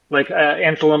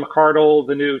Angela McArdle,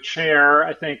 the new chair,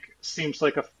 I think seems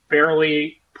like a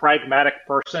fairly pragmatic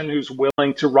person who's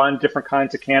willing to run different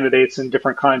kinds of candidates in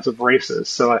different kinds of races.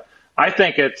 So I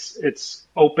think it's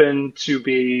open to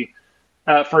be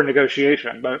for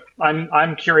negotiation. But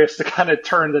I'm curious to kind of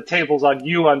turn the tables on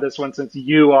you on this one, since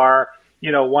you are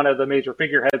one of the major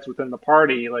figureheads within the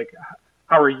party. Like,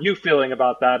 how are you feeling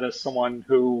about that as someone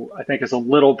who I think is a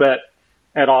little bit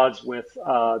at odds with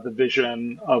the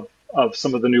vision of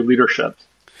some of the new leadership?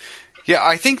 Yeah,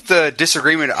 I think the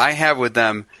disagreement I have with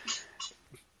them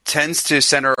tends to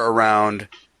center around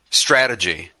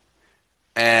strategy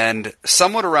and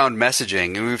somewhat around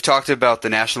messaging. And we've talked about the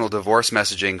national divorce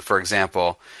messaging, for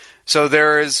example. So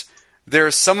there is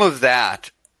there's some of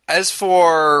that. As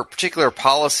for particular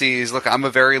policies, look, I'm a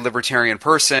very libertarian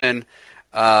person.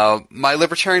 My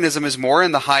libertarianism is more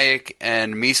in the Hayek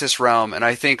and Mises realm, and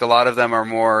I think a lot of them are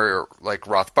more like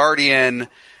Rothbardian,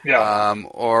 Yeah.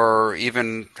 or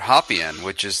even Hoppian,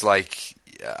 which is like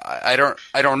I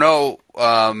don't know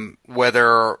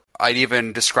whether I'd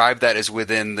even describe that as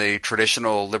within the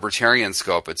traditional libertarian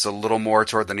scope. It's a little more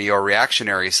toward the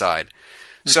neo-reactionary side.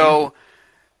 Hmm. So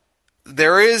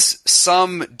there is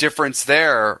some difference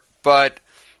there, but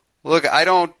look, I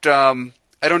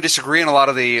don't disagree in a lot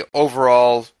of the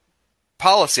overall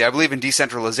policy. I believe in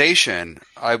decentralization.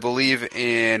 I believe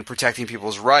in protecting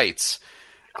people's rights.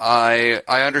 I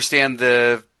understand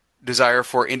the desire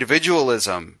for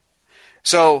individualism.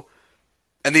 So,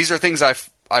 and these are things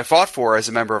I fought for as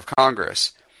a member of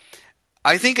Congress.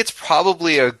 I think it's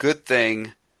probably a good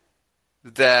thing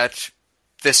that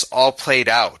this all played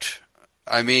out.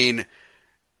 I mean,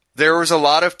 there was a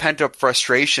lot of pent-up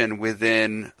frustration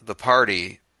within the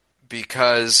party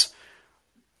because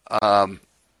the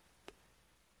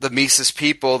Mises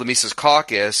people, the Mises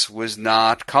caucus, was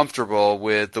not comfortable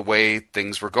with the way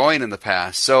things were going in the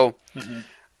past. So Hmm.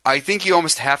 I think you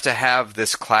almost have to have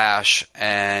this clash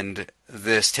and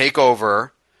this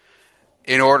takeover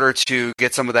in order to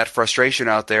get some of that frustration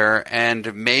out there.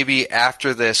 And maybe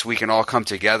after this, we can all come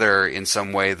together in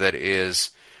some way that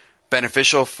is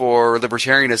beneficial for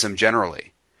libertarianism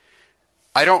generally.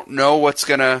 I don't know what's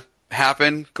going to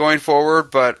happen going forward,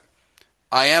 but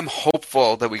I am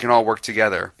hopeful that we can all work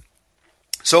together.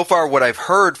 So far, what I've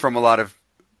heard from a lot of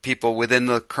people within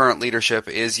the current leadership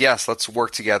is, yes, let's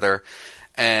work together.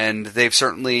 And they've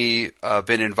certainly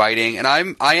been inviting. And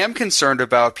I am concerned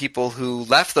about people who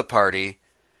left the party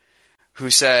who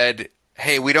said,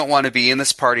 hey, we don't want to be in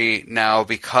this party now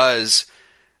because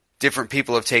different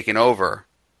people have taken over.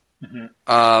 Hmm.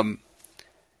 Um,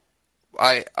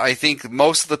 I think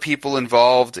most of the people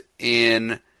involved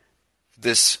in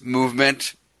this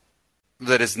movement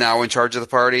that is now in charge of the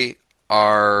party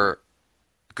are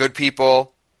good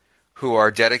people who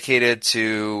are dedicated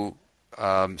to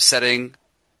setting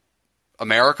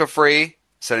America free,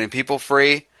 setting people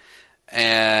free,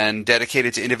 and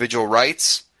dedicated to individual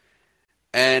rights.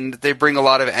 And they bring a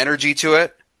lot of energy to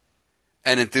it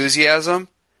and enthusiasm.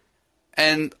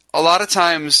 And a lot of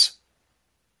times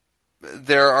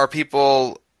there are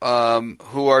people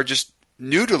who are just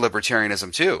new to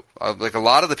libertarianism too. Like a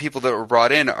lot of the people that were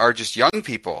brought in are just young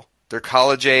people. They're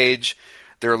college age.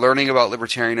 They're learning about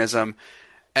libertarianism.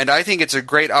 And I think it's a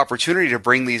great opportunity to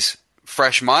bring these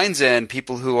fresh minds in,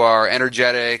 people who are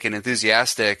energetic and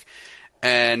enthusiastic,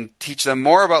 and teach them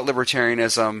more about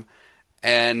libertarianism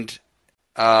and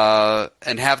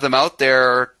have them out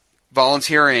there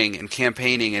volunteering and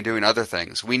campaigning and doing other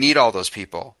things. We need all those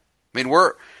people. I mean,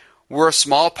 we're a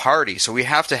small party, so we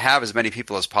have to have as many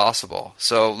people as possible.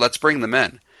 So let's bring them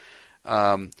in.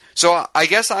 So I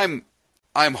guess I'm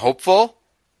hopeful.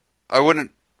 I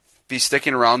wouldn't be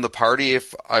sticking around the party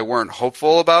if I weren't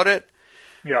hopeful about it.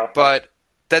 Yeah. But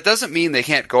that doesn't mean they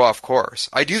can't go off course.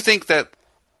 I do think that,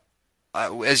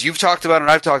 as you've talked about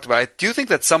and I've talked about, I do think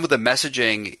that some of the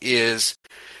messaging is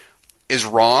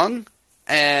wrong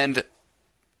and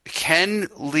can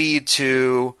lead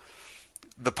to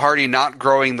the party not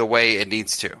growing the way it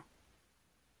needs to.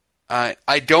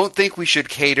 I don't think we should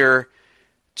cater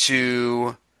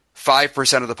to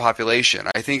 5% of the population.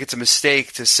 I think it's a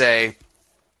mistake to say,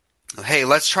 hey,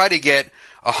 let's try to get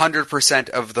 100%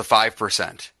 of the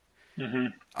 5%. Hmm.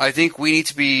 I think we need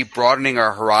to be broadening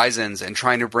our horizons and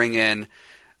trying to bring in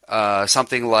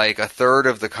something like a third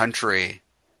of the country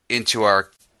into our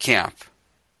camp.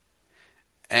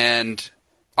 And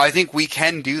I think we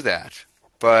can do that,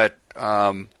 but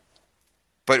our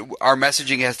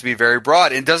messaging has to be very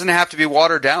broad. It doesn't have to be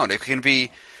watered down. It can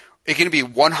be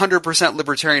 100%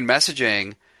 libertarian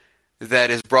messaging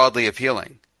that is broadly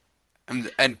appealing.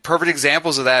 And perfect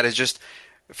examples of that is just,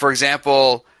 for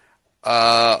example,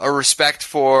 a respect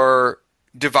for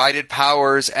divided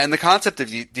powers and the concept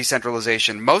of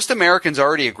decentralization. Most Americans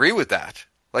already agree with that.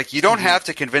 Like, you don't have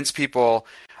to convince people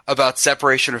about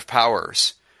separation of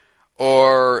powers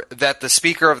or that the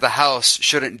Speaker of the House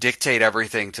shouldn't dictate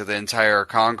everything to the entire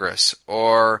Congress,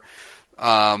 or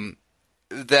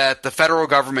that the federal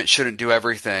government shouldn't do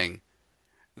everything,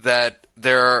 that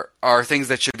there are things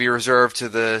that should be reserved to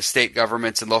the state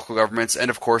governments and local governments, and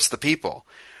of course the people.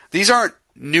 These aren't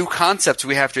new concepts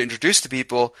we have to introduce to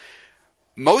people.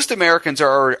 Most Americans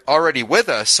are already with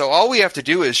us, so all we have to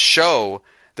do is show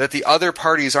that the other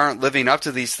parties aren't living up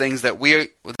to these things that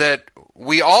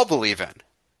we all believe in.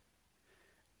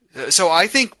 So I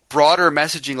think broader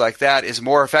messaging like that is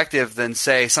more effective than,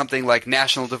 say, something like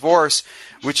national divorce,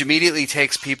 which immediately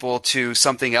takes people to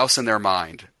something else in their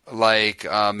mind, like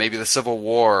maybe the Civil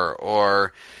War,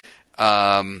 or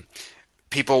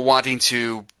people wanting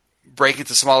to break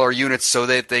into smaller units so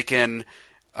that they can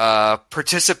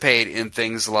participate in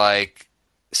things like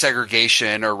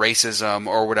segregation or racism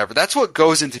or whatever. That's what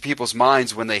goes into people's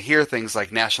minds when they hear things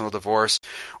like national divorce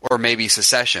or maybe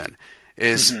secession.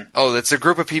 Is, oh, it's a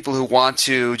group of people who want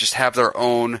to just have their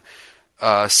own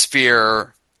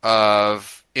sphere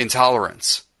of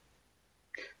intolerance.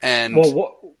 And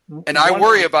I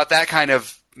worry about that kind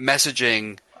of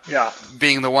messaging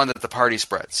being the one that the party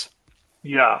spreads.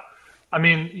 Yeah. I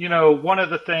mean, one of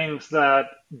the things that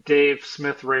Dave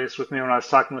Smith raised with me when I was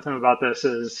talking with him about this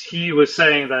is he was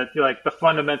saying that, like, the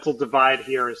fundamental divide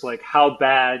here is, like, how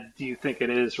bad do you think it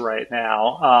is right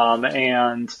now?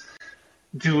 And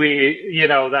do we,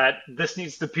 that this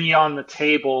needs to be on the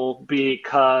table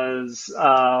because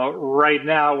right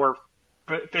now we're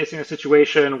facing a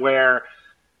situation where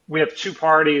we have two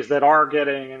parties that are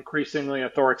getting increasingly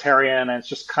authoritarian, and it's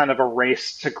just kind of a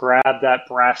race to grab that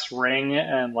brass ring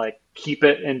and, like, keep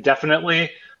it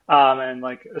indefinitely, and,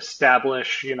 like,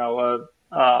 establish, a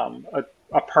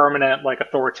permanent, like,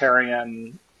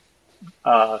 authoritarian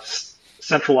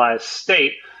centralized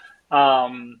state.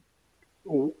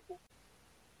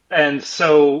 And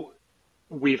so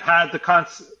we've had to kind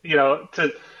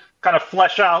of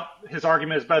flesh out his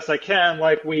argument as best I can.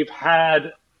 Like, we've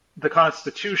had the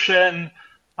Constitution,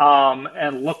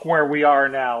 and look where we are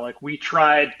now. Like, we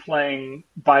tried playing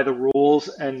by the rules,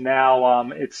 and now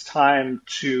it's time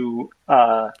to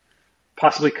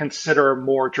possibly consider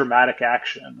more dramatic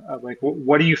action. Like,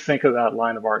 what do you think of that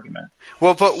line of argument?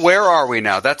 Well, but where are we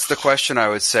now? That's the question I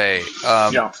would say.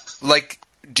 Like,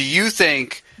 do you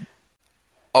think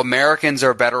Americans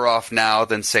are better off now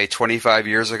than, say, 25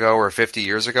 years ago or 50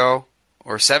 years ago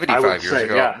or 75 years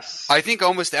ago? Yes. I think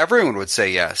almost everyone would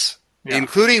say yes,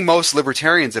 including most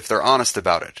libertarians if they're honest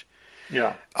about it.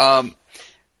 Yeah.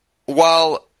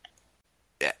 While,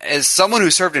 as someone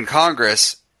who served in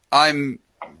Congress, I'm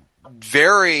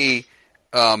very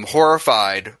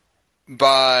horrified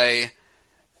by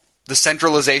the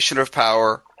centralization of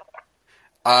power.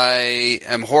 I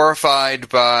am horrified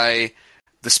by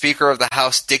the Speaker of the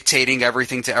House dictating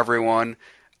everything to everyone.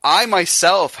 I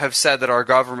myself have said that our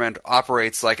government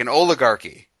operates like an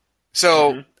oligarchy.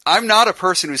 So I'm not a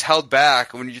person who's held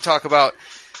back when you talk about,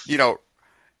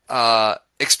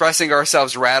 expressing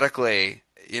ourselves radically,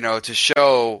 to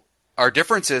show our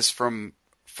differences from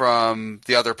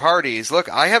the other parties. Look,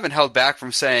 I haven't held back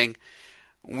from saying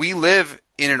we live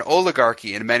in an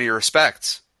oligarchy in many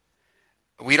respects.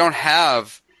 We don't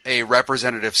have a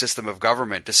representative system of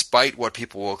government, despite what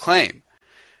people will claim.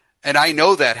 And I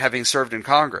know that, having served in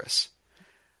Congress.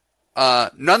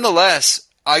 Nonetheless,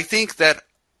 I think that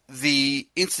the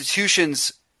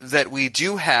institutions that we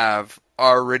do have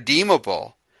are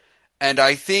redeemable, and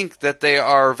I think that they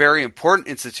are very important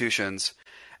institutions,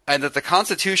 and that the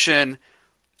Constitution,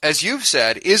 as you've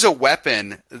said, is a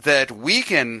weapon that we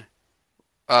can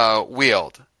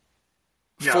wield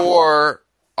for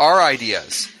our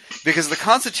ideas. Because the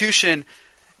Constitution,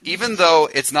 even though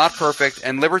it's not perfect,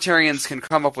 and libertarians can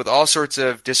come up with all sorts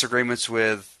of disagreements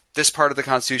with this part of the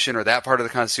Constitution or that part of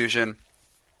the Constitution,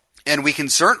 and we can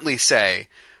certainly say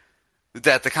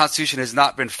that the Constitution has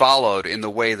not been followed in the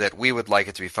way that we would like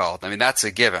it to be followed. I mean, that's a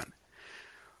given.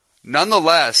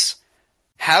 Nonetheless,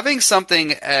 having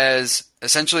something as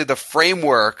essentially the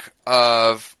framework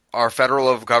of our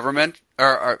federal government,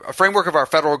 or a framework of our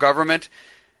federal government,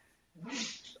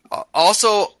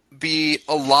 also be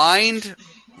aligned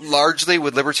largely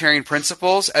with libertarian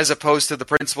principles as opposed to the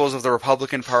principles of the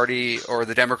Republican Party or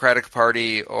the Democratic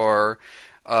Party or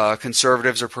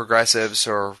conservatives or progressives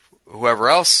or whoever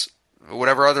else,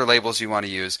 whatever other labels you want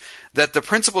to use, that the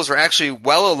principles are actually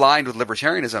well aligned with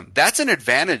libertarianism. That's an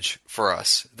advantage for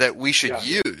us that we should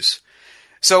use.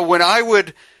 So when I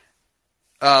would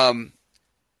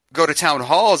go to town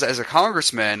halls as a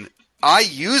congressman, I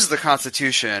use the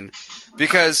Constitution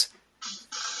because,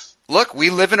 look, we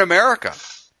live in America.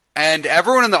 And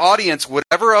everyone in the audience,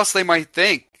 whatever else they might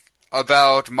think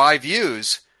about my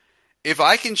views, if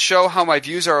I can show how my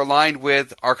views are aligned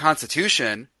with our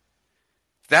Constitution,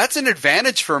 that's an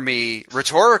advantage for me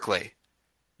rhetorically.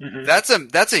 Mm-hmm.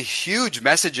 That's a huge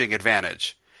messaging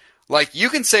advantage. Like, you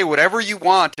can say whatever you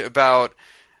want about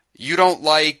you don't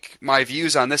like my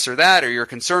views on this or that, or you're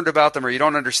concerned about them, or you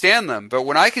don't understand them. But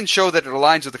when I can show that it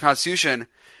aligns with the Constitution,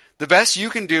 the best you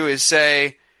can do is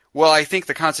say, well, I think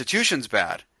the Constitution's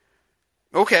bad.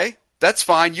 Okay, that's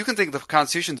fine. You can think the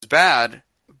Constitution's bad,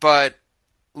 but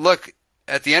look,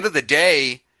 at the end of the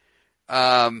day,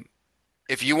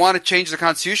 if you want to change the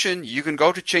Constitution, you can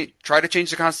go to try to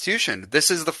change the Constitution.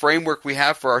 This is the framework we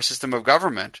have for our system of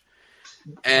government,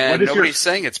 and nobody's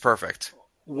saying it's perfect.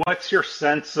 What's your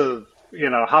sense of,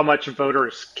 how much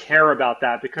voters care about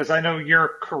that? Because I know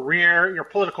your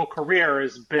political career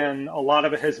a lot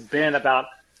of it has been about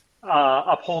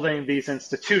upholding these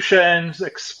institutions,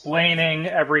 explaining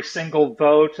every single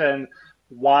vote and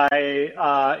why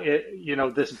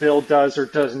this bill does or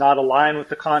does not align with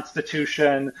the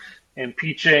Constitution,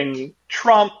 impeaching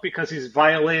Trump because he's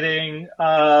violating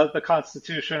the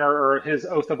Constitution or his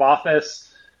oath of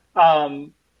office.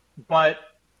 But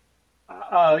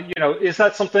is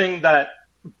that something that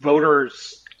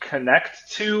voters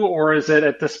connect to, or is it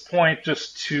at this point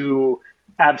just too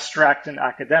abstract and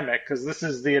academic? Because this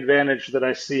is the advantage that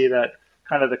I see that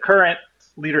kind of the current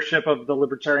leadership of the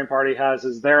Libertarian Party has,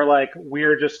 is they're like,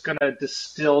 we're just going to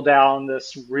distill down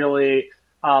this really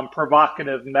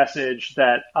provocative message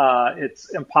that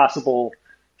it's impossible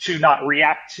to not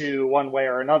react to one way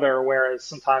or another. Whereas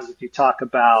sometimes if you talk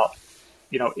about,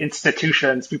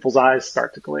 institutions, people's eyes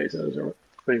start to glaze over.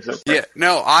 Yeah,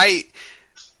 no, I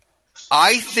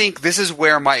think this is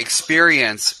where my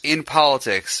experience in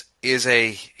politics is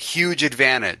a huge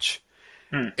advantage,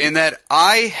 in that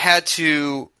I had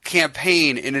to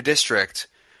campaign in a district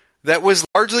that was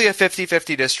largely a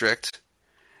 50-50 district,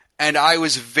 and I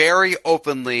was very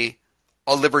openly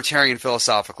a libertarian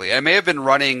philosophically. I may have been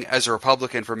running as a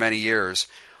Republican for many years,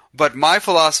 but my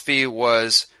philosophy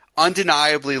was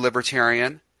undeniably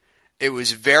libertarian. It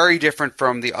was very different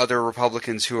from the other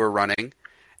Republicans who were running,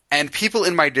 and people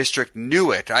in my district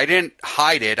knew it. I didn't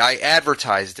hide it. I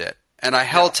advertised it. And I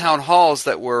held town halls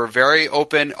that were very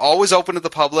open, always open to the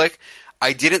public.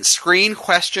 I didn't screen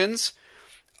questions.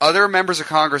 Other members of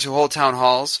Congress who hold town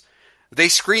halls, they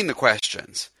screen the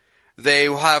questions. They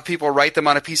will have people write them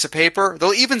on a piece of paper.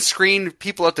 They'll even screen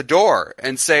people at the door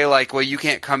and say, like, well, you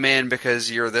can't come in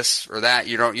because you're this or that.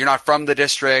 You're not from the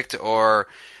district, or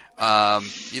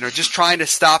just trying to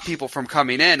stop people from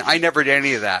coming in. I never did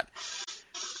any of that.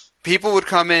 People would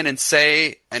come in and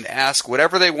say and ask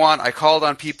whatever they want. I called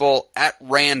on people at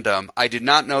random. I did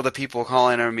not know the people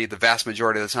calling on me the vast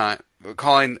majority of the time,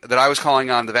 I was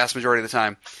calling on the vast majority of the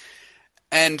time.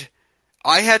 And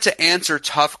I had to answer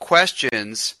tough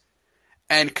questions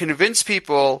and convince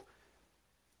people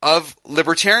of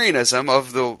libertarianism,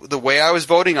 of the way I was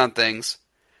voting on things,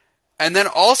 and then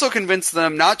also convince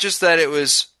them not just that it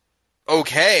was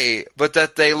okay, but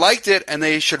that they liked it and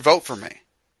they should vote for me.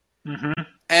 Mm-hmm.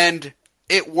 And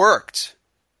it worked.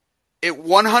 It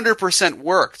 100%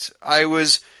 worked. I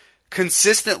was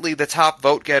consistently the top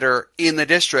vote getter in the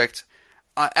district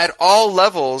at all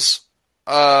levels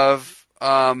of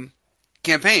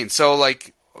campaign. So,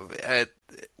 like, at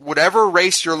whatever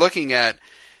race you're looking at,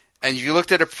 and you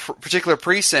looked at a particular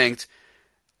precinct,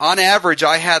 on average,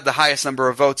 I had the highest number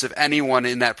of votes of anyone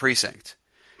in that precinct.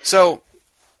 So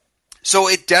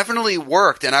it definitely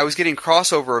worked, and I was getting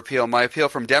crossover appeal. My appeal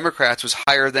from Democrats was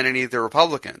higher than any of the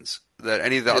Republicans, that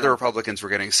any of the other Republicans were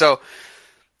getting. So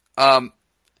I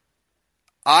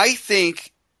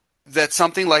think that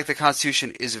something like the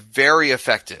Constitution is very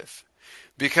effective,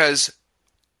 because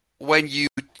when you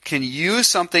can use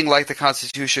something like the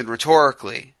Constitution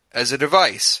rhetorically as a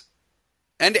device,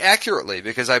 and accurately,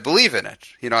 because I believe in it.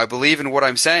 I believe in what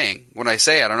I'm saying when I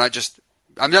say it. I'm not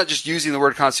just using the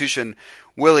word Constitution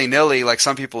willy-nilly like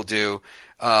some people do.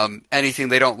 Anything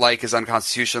they don't like is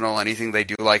unconstitutional. Anything they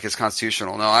do like is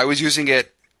constitutional. No, I was using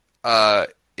it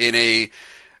in a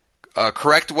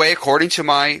correct way according to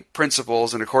my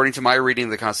principles and according to my reading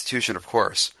of the Constitution, of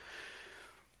course.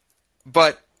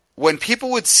 But when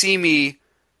people would see me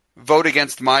vote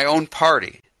against my own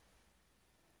party,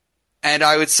 and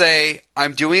I would say,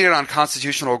 I'm doing it on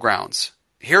constitutional grounds.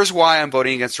 Here's why I'm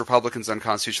voting against Republicans on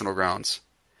constitutional grounds.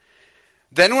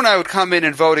 Then when I would come in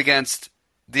and vote against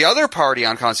the other party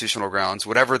on constitutional grounds,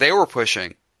 whatever they were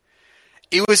pushing,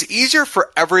 it was easier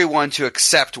for everyone to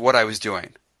accept what I was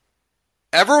doing.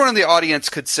 Everyone in the audience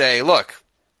could say, look,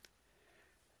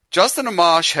 Justin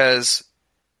Amash has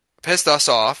pissed us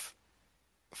off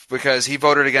because he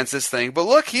voted against this thing, but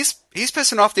look, he's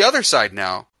pissing off the other side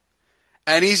now.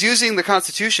 And he's using the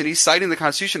Constitution. He's citing the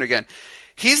Constitution again.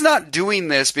 He's not doing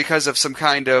this because of some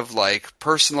kind of like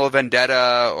personal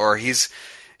vendetta, or he's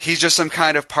just some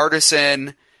kind of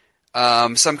partisan,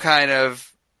 some kind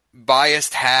of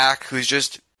biased hack who's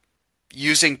just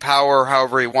using power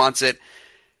however he wants it.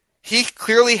 He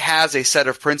clearly has a set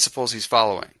of principles he's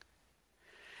following.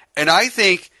 And I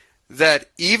think that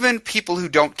even people who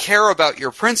don't care about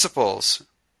your principles,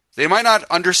 they might not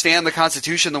understand the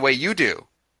Constitution the way you do,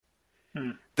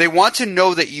 Hmm. They want to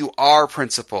know that you are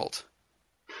principled.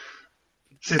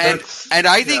 See, And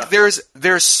I think yeah.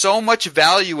 there's so much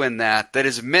value in that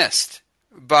is missed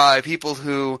by people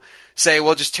who say,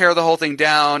 well, just tear the whole thing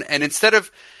down. And instead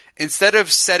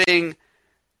of setting,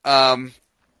 um,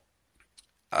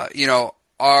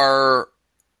 our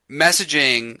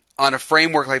messaging on a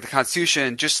framework like the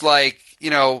Constitution, just like,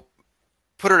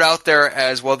 put it out there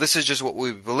as, well, this is just what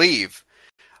we believe.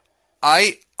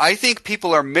 I think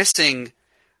people are missing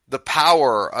the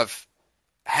power of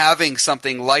having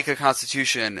something like a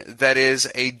constitution that is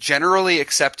a generally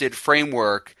accepted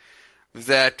framework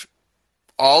that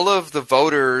all of the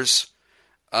voters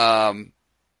can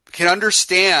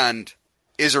understand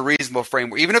is a reasonable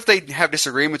framework. Even if they have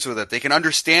disagreements with it, they can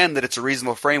understand that it's a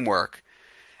reasonable framework.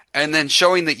 And then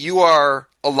showing that you are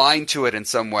aligned to it in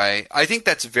some way, I think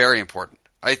that's very important.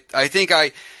 I think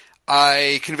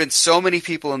I convinced so many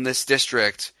people in this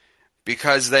district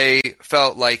because they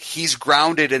felt like he's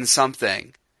grounded in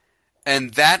something,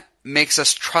 and that makes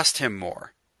us trust him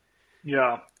more.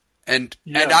 Yeah. And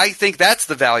Yeah. I think that's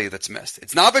the value that's missed.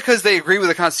 It's not because they agree with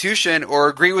the Constitution or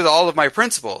agree with all of my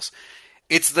principles.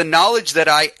 It's the knowledge that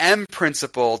I am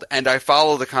principled and I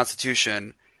follow the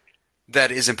Constitution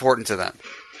that is important to them.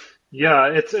 Yeah,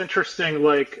 it's interesting.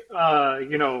 Like,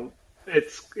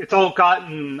 it's all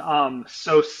gotten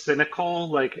so cynical.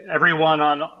 Like everyone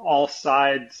on all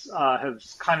sides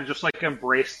has kind of just like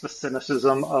embraced the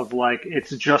cynicism of like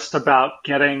it's just about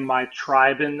getting my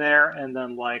tribe in there and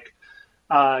then like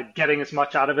getting as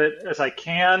much out of it as I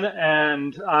can.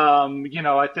 And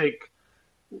I think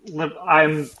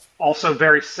I'm also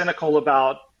very cynical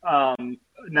about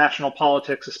national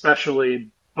politics, especially,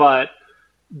 but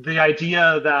the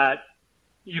idea that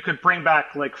you could bring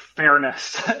back like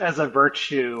fairness as a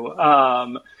virtue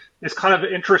is kind of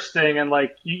interesting. And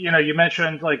like, you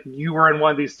mentioned like you were in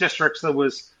one of these districts that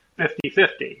was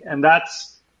 50-50, and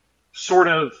that's sort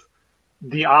of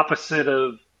the opposite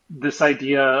of this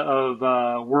idea of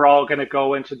we're all going to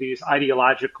go into these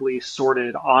ideologically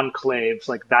sorted enclaves.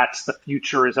 Like that's the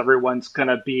future, is everyone's going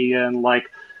to be in like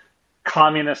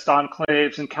communist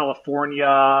enclaves in California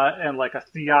and like a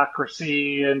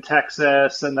theocracy in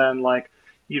Texas, and then like,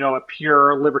 a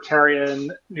pure libertarian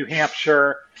New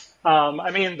Hampshire.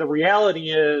 I mean, the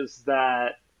reality is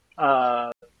that,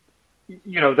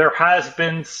 there has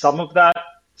been some of that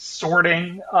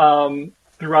sorting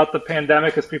throughout the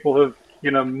pandemic as people have,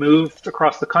 moved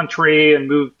across the country and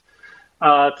moved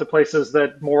to places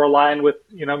that more align with,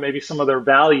 maybe some of their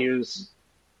values.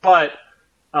 But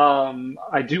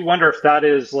I do wonder if that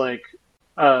is like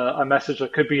a message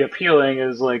that could be appealing,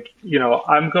 is like,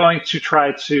 I'm going to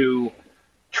try to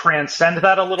transcend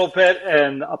that a little bit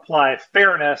and apply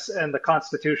fairness, and the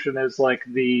Constitution is like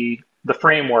the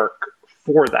framework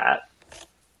for that.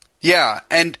 Yeah,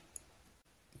 and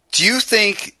do you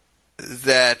think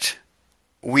that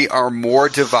we are more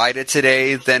divided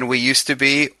today than we used to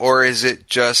be, or is it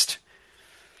just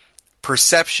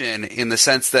perception in the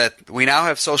sense that we now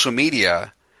have social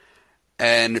media,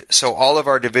 and so all of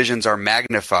our divisions are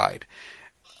magnified?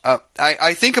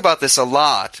 I think about this a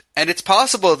lot, and it's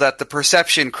possible that the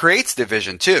perception creates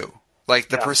division too. Like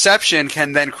the perception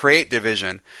can then create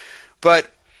division.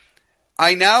 But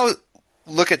I now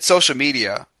look at social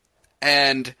media,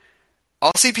 and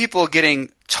I'll see people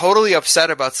getting totally upset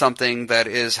about something that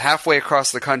is halfway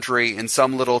across the country in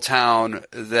some little town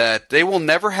that they will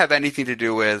never have anything to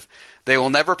do with. They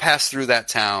will never pass through that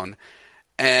town.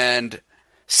 And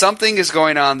something is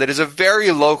going on that is a very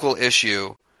local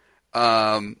issue.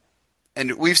 And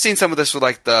we've seen some of this with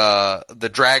like the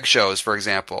drag shows, for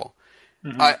example.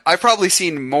 Mm-hmm. I've probably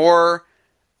seen more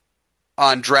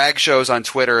on drag shows on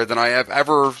Twitter than I have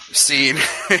ever seen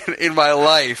in my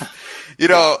life.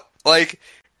 I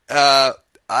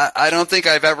don't think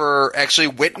I've ever actually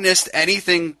witnessed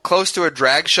anything close to a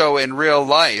drag show in real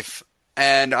life.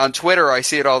 And on Twitter, I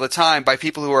see it all the time by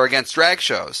people who are against drag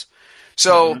shows.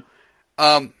 So,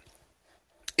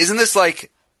 isn't this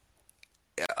like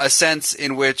a sense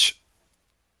in which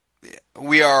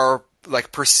we are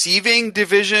like perceiving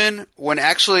division when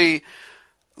actually,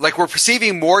 like, we're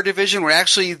perceiving more division when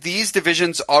actually these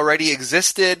divisions already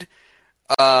existed?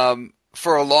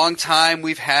 For a long time,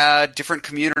 we've had different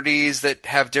communities that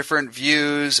have different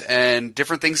views, and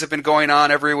different things have been going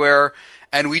on everywhere,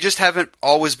 and we just haven't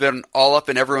always been all up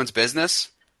in everyone's business.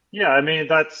 Yeah, I mean,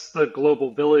 that's the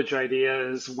global village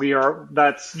idea.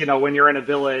 When you're in a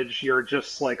village, you're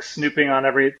just like snooping on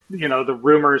the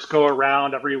rumors go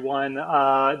around, everyone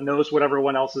knows what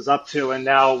everyone else is up to, and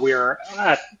now we're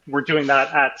doing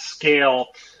that at scale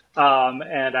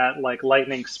and at like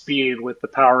lightning speed with the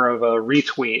power of a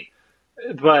retweet.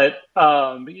 But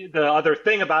the other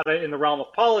thing about it in the realm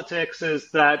of politics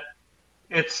is that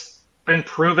it's been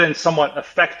proven somewhat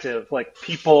effective. Like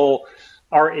people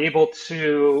are able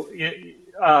to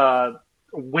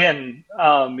win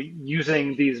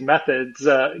using these methods.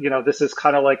 This is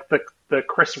kind of like the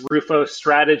Chris Rufo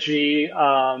strategy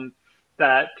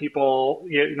that people,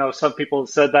 some people have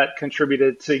said that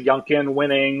contributed to Youngkin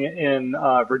winning in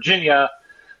Virginia.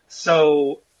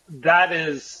 So that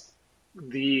is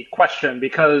the question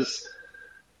because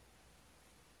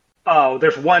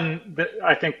there's one that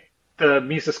I think the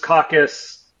Mises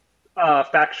Caucus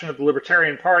faction of the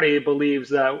Libertarian Party believes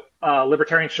that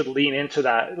libertarians should lean into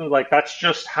that. Like that's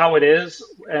just how it is,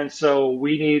 and so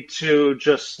we need to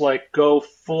just like go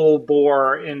full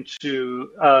bore into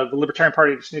the Libertarian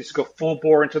Party just needs to go full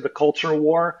bore into the culture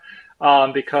war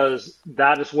because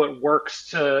that is what works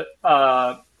to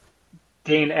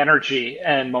gain energy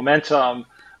and momentum.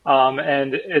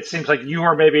 And it seems like you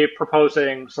are maybe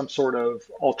proposing some sort of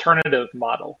alternative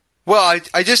model. Well,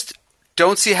 I just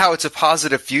don't see how it's a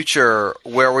positive future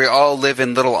where we all live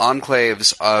in little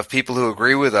enclaves of people who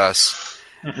agree with us,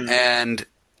 and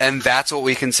that's what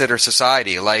we consider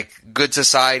society. Like good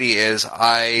society is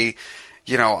I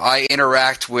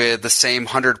interact with the same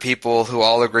 100 people who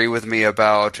all agree with me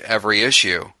about every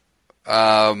issue.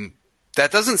 That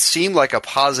doesn't seem like a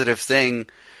positive thing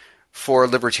for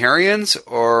libertarians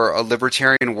or a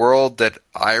libertarian world that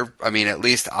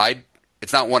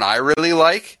it's not one I really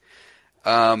like.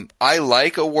 I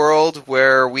like a world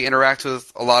where we interact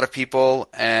with a lot of people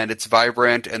and it's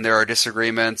vibrant and there are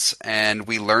disagreements and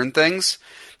we learn things.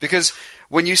 Because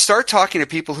when you start talking to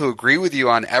people who agree with you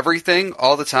on everything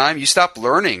all the time, you stop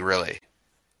learning, really.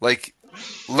 Like,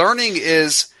 learning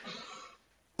is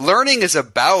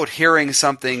about hearing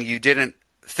something you didn't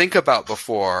think about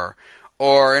before,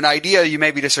 or an idea you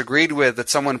maybe disagreed with that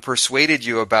someone persuaded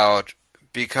you about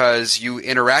because you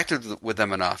interacted with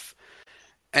them enough.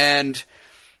 And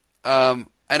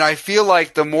I feel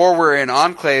like the more we're in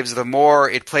enclaves, the more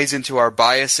it plays into our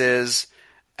biases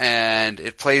and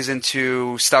it plays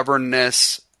into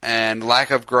stubbornness and lack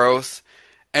of growth.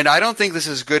 And I don't think this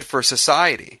is good for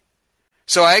society.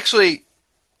 So I actually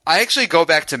go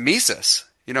back to Mises,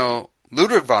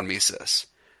 Ludwig von Mises,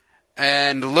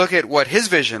 and look at what his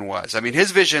vision was. I mean,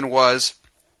 his vision was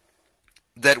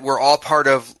that we're all part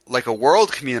of like a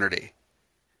world community.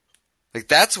 Like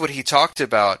that's what he talked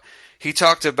about. He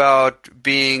talked about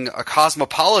being a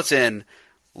cosmopolitan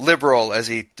liberal, as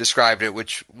he described it,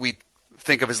 which we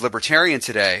think of as libertarian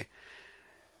today.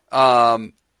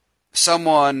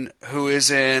 Someone who is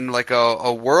in like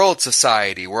a world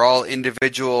society. We're all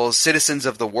individual citizens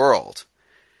of the world.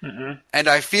 Mm-hmm. And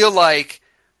I feel like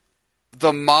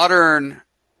the modern,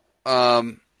 at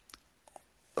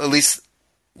least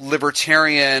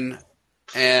libertarian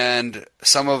and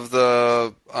some of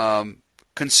the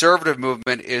conservative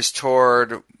movement is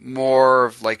toward more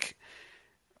of like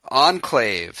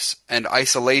enclaves and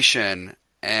isolation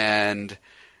and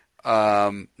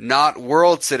not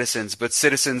world citizens, but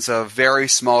citizens of very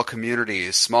small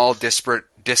communities, small, disparate,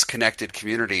 disconnected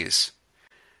communities.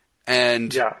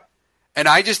 And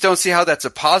I just don't see how that's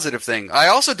a positive thing. I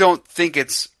also don't think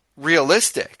it's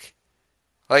realistic.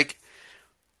 Like,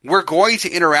 we're going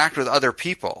to interact with other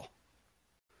people.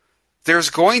 There's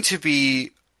going to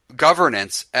be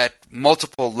governance at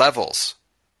multiple levels.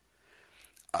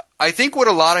 I think what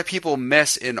a lot of people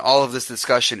miss in all of this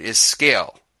discussion is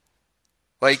scale.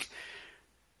 Like,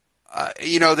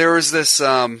 there was this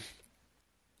thing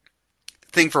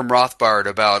from Rothbard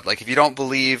about, like, if you don't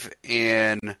believe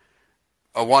in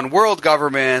a one world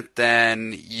government,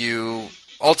 then you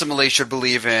ultimately should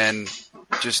believe in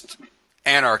just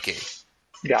anarchy.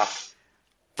 Yeah.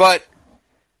 But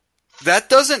that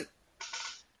doesn't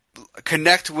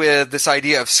connect with this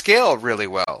idea of scale really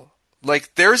well.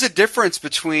 Like, there's a difference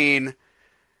between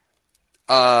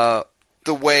the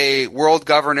way world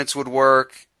governance would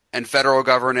work and federal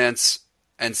governance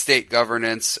and state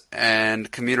governance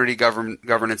and community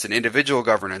governance and individual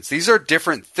governance. These are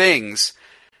different things,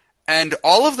 and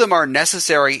all of them are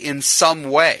necessary in some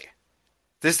way.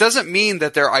 This doesn't mean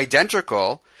that they're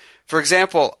identical. For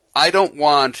example, I don't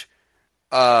want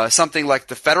something like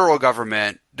the federal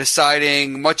government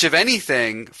deciding much of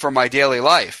anything for my daily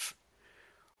life.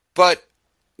 But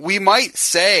we might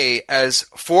say, as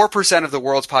 4% of the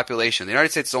world's population, the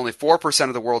United States is only 4%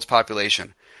 of the world's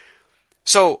population.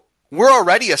 So we're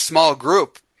already a small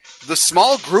group. The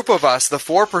small group of us, the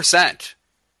 4%,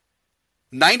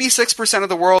 96% of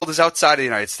the world is outside of the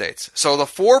United States. So the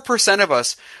 4% of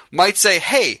us might say,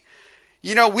 hey,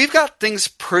 we've got things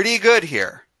pretty good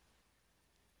here.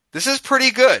 This is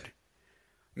pretty good.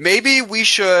 Maybe we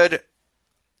should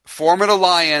form an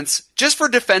alliance just for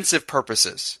defensive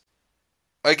purposes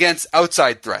against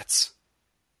outside threats,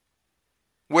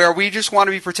 where we just want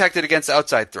to be protected against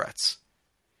outside threats.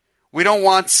 We don't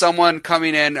want someone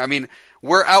coming in. I mean,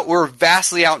 we're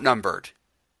vastly outnumbered.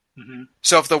 Mm-hmm.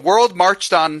 So if the world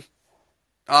marched on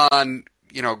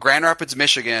Grand Rapids,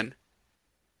 Michigan,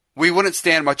 we wouldn't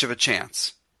stand much of a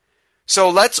chance. So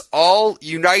let's all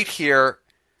unite here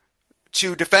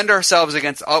to defend ourselves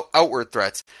against outward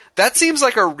threats. That seems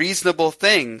like a reasonable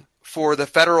thing for the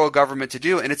federal government to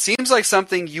do, and it seems like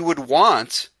something you would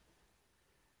want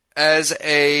as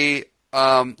a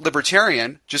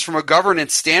libertarian, just from a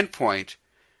governance standpoint,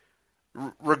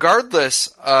 regardless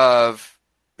of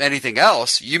anything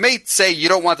else. You may say you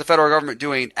don't want the federal government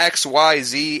doing X, Y,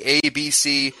 Z, A, B,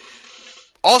 C,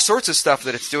 all sorts of stuff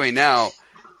that it's doing now,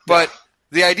 but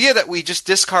the idea that we just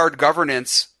discard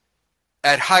governance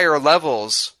at higher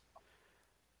levels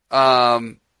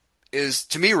is,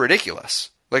 to me,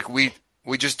 ridiculous. Like, we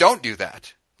just don't do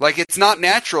that. Like, it's not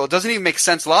natural. It doesn't even make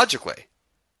sense logically.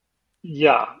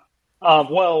 Yeah.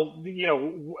 Well,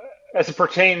 as it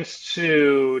pertains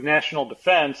to national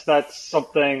defense, that's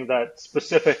something that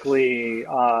specifically,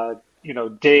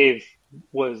 Dave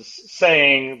was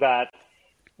saying that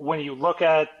when you look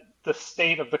at the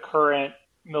state of the current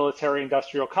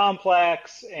military-industrial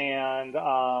complex and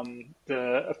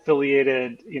the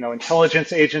affiliated,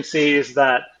 intelligence agencies,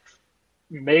 that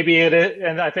maybe it is,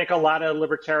 and I think a lot of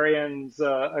libertarians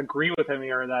agree with him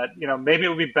here that, maybe it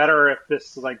would be better if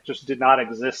this just did not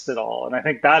exist at all. And I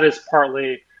think that is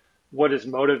partly what is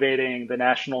motivating the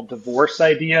national divorce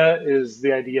idea, is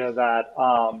the idea that,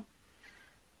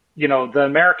 the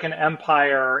American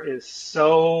empire is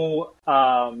so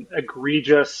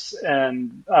egregious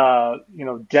and,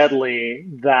 deadly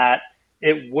that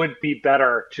it would be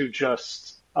better to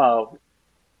just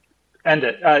end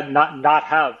it, not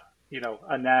have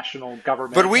a national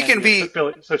government, but we can be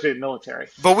associated military.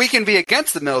 But we can be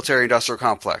against the military-industrial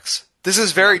complex. This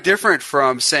is very different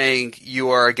from saying you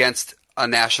are against a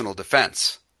national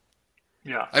defense.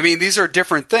 Yeah. I mean, these are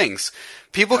different things.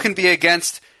 People can be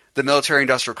against the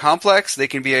military-industrial complex. They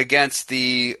can be against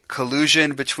the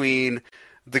collusion between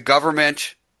the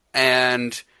government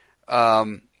and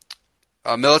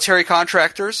military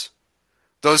contractors,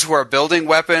 those who are building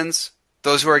weapons,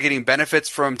 those who are getting benefits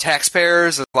from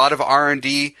taxpayers, a lot of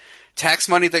R&D tax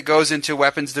money that goes into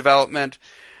weapons development.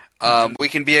 We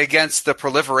can be against the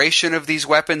proliferation of these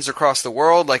weapons across the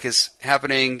world, like is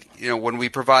happening, when we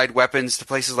provide weapons to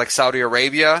places like Saudi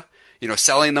Arabia,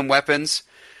 selling them weapons.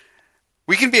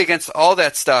 We can be against all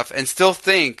that stuff and still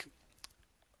think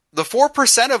the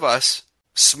 4% of us,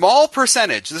 small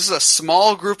percentage, this is a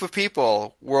small group of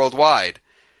people worldwide,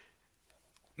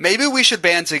 maybe we should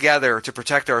band together to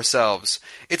protect ourselves.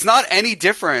 It's not any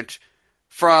different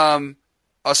from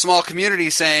a small community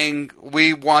saying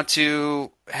we want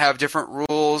to have different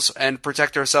rules and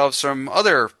protect ourselves from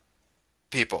other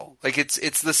people. Like,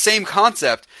 it's the same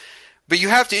concept, but you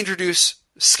have to introduce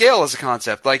scale as a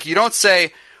concept. Like, you don't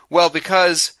say, well,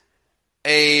 because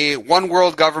a one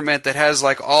world government that has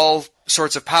all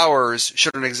sorts of powers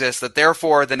shouldn't exist, that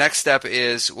therefore the next step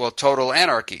is, well, total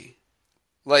anarchy.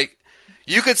 Like,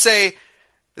 you could say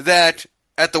that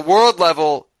at the world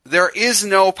level, there is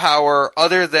no power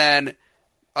other than,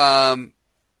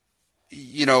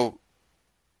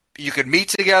 you could meet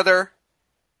together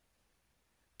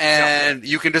and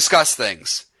you can discuss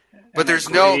things. But there's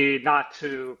not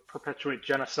to perpetuate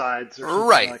genocides or something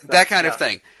right, like that. That kind of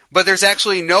thing. But there's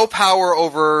actually no power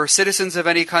over citizens of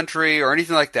any country or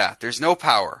anything like that. There's no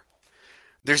power.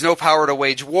 There's no power to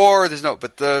wage war.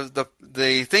 But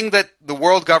the thing that the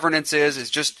world governance is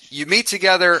just you meet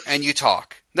together and you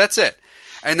talk. That's it.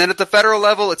 And then at the federal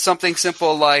level, it's something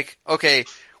simple like, okay,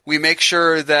 we make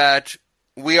sure that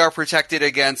we are protected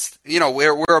against,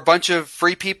 we're a bunch of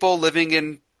free people living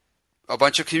in a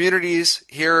bunch of communities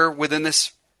here within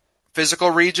this physical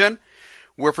region.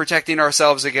 We're protecting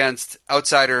ourselves against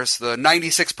outsiders, the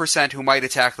 96% who might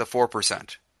attack the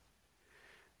 4%.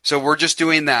 So we're just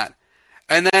doing that.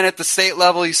 And then at the state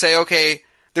level, you say, okay,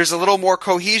 there's a little more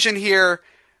cohesion here.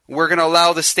 We're going to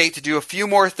allow the state to do a few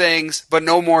more things, but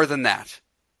no more than that.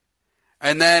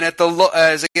 And then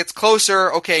as it gets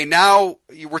closer, okay, now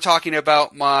we're talking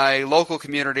about my local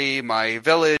community, my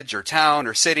village or town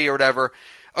or city or whatever.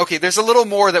 Okay, there's a little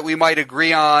more that we might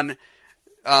agree on.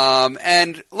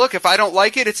 And look, if I don't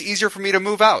like it, it's easier for me to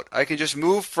move out. I can just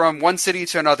move from one city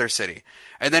to another city.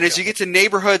 And then as you get to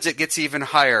neighborhoods, it gets even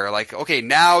higher. Like, okay,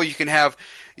 now you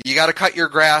got to cut your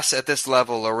grass at this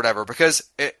level or whatever.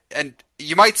 And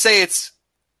you might say it's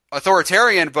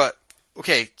authoritarian, but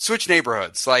okay, switch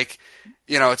neighborhoods. Like,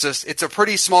 it's a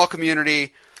pretty small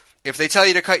community. if they tell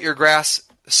you to cut your grass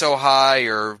so high,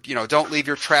 or don't leave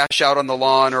your trash out on the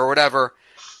lawn or whatever,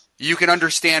 you can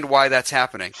understand why that's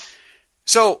happening.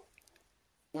 So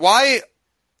why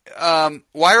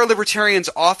are libertarians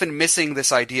often missing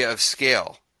this idea of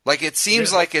scale? Like, it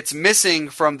seems like it's missing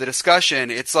from the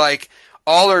discussion. It's like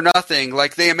all or nothing.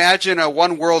 Like, they imagine a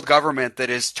one world government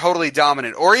that is totally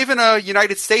dominant, or even a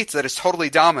United States that is totally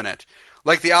dominant.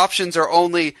 Like, the options are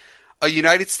only a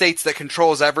United States that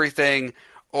controls everything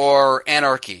or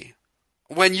anarchy.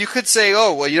 When you could say,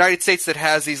 a United States that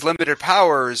has these limited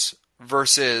powers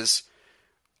versus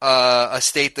a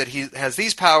state that has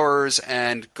these powers,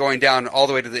 and going down all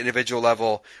the way to the individual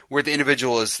level, where the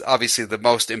individual is obviously the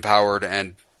most empowered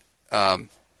and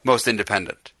most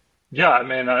independent. Yeah, I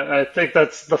mean, I think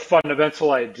that's the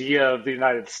fundamental idea of the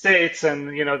United States, and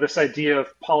this idea of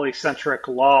polycentric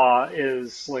law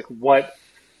is like what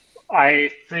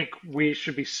I think we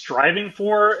should be striving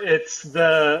for. It's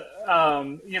the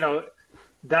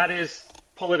that is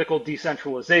political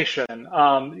decentralization.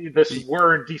 This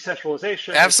word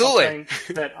decentralization Absolutely. is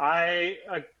something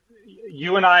that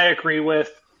you and I agree with.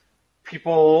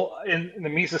 People in the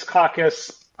Mises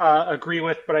Caucus agree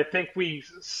with, but I think we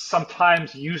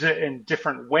sometimes use it in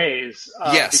different ways.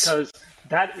 Yes. Because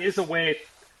that is a way,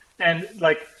 and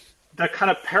like the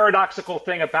kind of paradoxical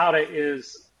thing about it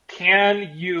is,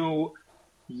 can you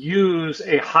use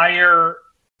a higher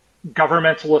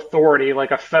governmental authority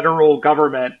like a federal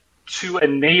government to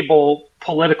enable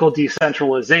political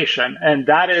decentralization? And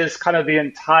that is kind of the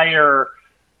entire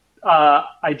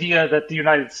idea that the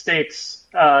United States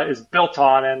is built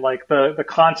on, and like the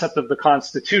concept of the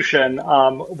Constitution,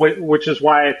 which is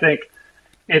why I think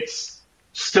it's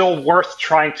still worth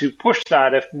trying to push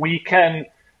that. If we can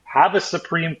have a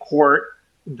Supreme Court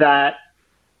that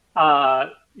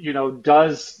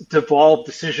does devolve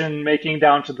decision making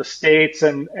down to the states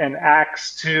and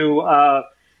acts to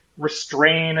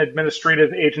restrain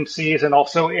administrative agencies and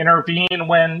also intervene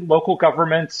when local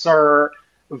governments are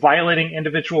violating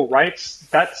individual rights,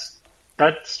 that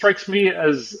strikes me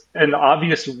as an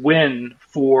obvious win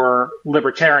for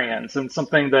libertarians, and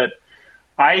something that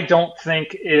I don't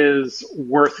think is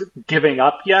worth giving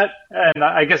up yet. And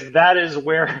I guess that is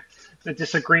where the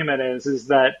disagreement is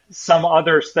that some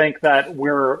others think that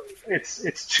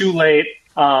it's too late.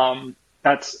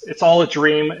 It's all a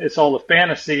dream. It's all a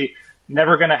fantasy.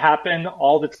 Never going to happen.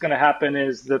 All that's going to happen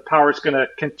is the power is going to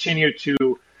continue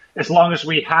to, as long as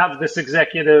we have this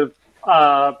executive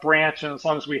branch, and as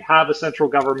long as we have a central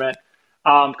government,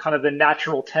 kind of the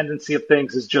natural tendency of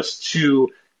things is just to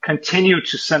continue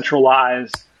to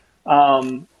centralize.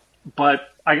 But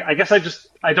I guess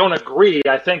I don't agree.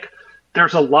 I think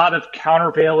there's a lot of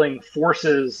countervailing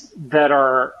forces that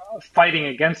are fighting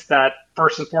against that,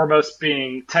 first and foremost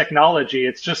being technology.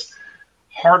 It's just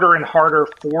harder and harder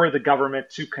for the government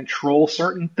to control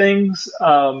certain things.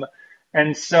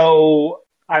 And so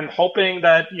I'm hoping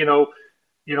that,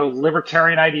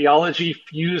 libertarian ideology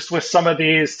fused with some of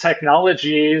these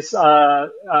technologies,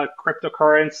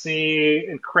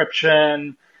 cryptocurrency,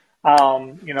 encryption,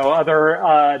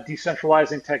 other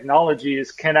decentralizing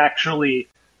technologies can actually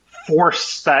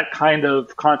force that kind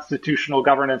of constitutional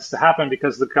governance to happen,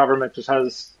 because the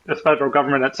federal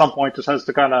government at some point just has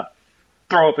to kind of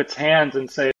throw up its hands and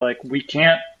say, like, we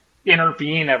can't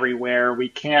intervene everywhere. We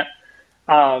can't,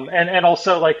 and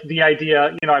also like the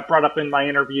idea, I brought up in my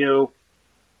interview,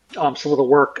 some of the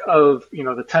work of, the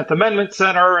 10th Amendment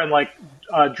Center and like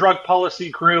drug policy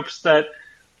groups that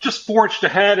just forged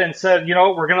ahead and said,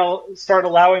 we're going to start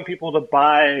allowing people to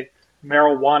buy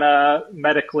marijuana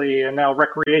medically and now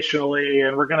recreationally,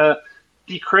 and we're going to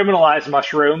decriminalize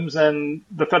mushrooms, and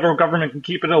the federal government can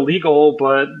keep it illegal,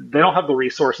 but they don't have the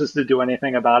resources to do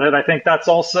anything about it. I think that's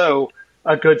also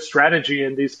a good strategy,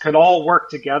 and these could all work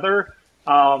together.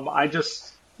 I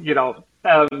just,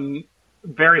 am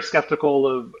very skeptical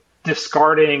of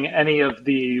discarding any of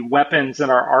the weapons in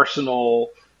our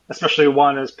arsenal, especially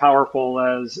one as powerful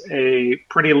as a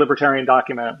pretty libertarian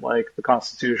document like the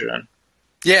Constitution.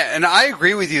 Yeah, and I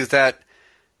agree with you that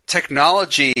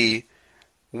technology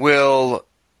will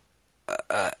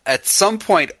at some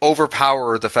point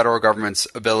overpower the federal government's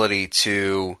ability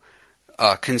to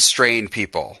constrain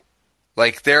people.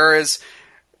 Like, there is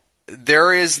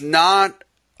not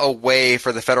a way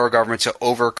for the federal government to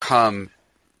overcome,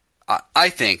 I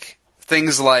think,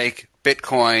 things like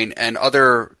Bitcoin and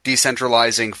other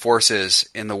decentralizing forces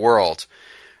in the world.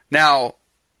 Now,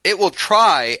 it will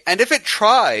try, and if it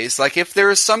tries, like if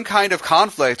there is some kind of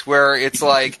conflict where it's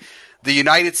like the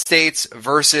United States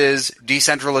versus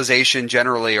decentralization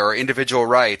generally, or individual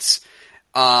rights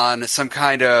on some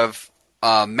kind of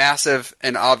massive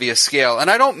and obvious scale,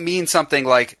 and I don't mean something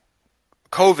like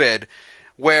COVID,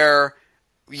 where,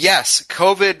 yes,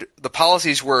 COVID, the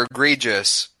policies were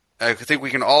egregious. I think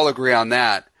we can all agree on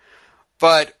that.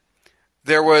 But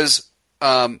there was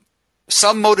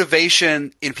some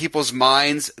motivation in people's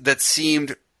minds that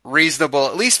seemed reasonable,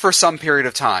 at least for some period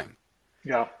of time.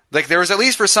 Yeah. Like there was at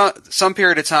least for some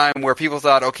period of time where people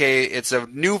thought, okay, it's a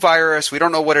new virus. We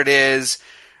don't know what it is.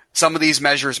 Some of these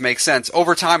measures make sense.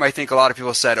 Over time, I think a lot of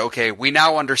people said, okay, we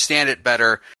now understand it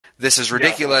better. This is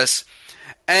ridiculous.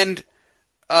 Yeah. And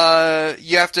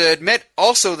you have to admit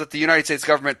also that the United States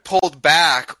government pulled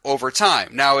back over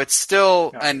time. Now it's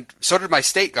still, and so did my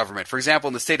state government. For example,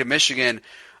 in the state of Michigan,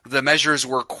 the measures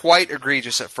were quite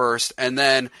egregious at first. And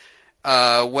then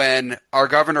when our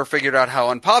governor figured out how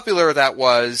unpopular that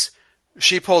was,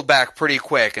 she pulled back pretty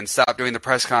quick and stopped doing the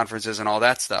press conferences and all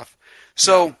that stuff.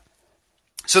 So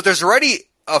there's already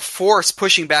a force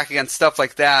pushing back against stuff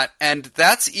like that, and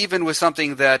that's even with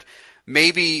something that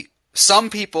maybe some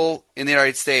people in the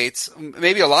United States,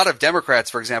 maybe a lot of Democrats,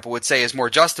 for example, would say is more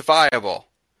justifiable.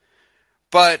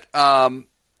 But when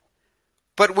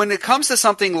it comes to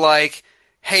something like,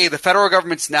 hey, the federal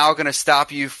government's now going to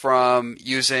stop you from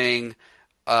using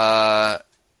a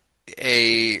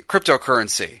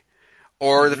cryptocurrency,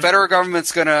 or the federal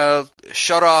government's going to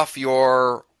shut off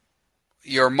your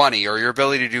money or your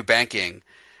ability to do banking,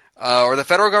 or the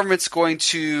federal government's going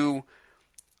to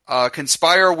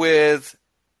conspire with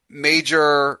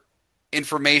major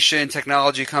information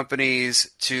technology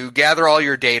companies to gather all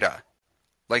your data.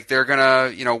 Like they're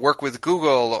going to, work with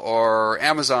Google or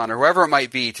Amazon or whoever it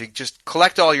might be to just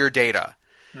collect all your data.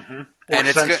 Mm-hmm. And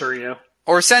censor you.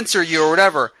 Or censor you or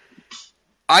whatever.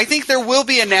 I think there will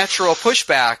be a natural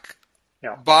pushback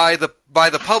by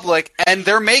the public, and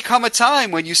there may come a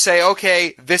time when you say,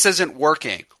 okay, this isn't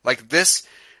working. Like this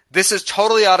is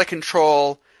totally out of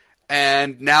control,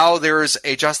 and now there's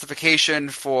a justification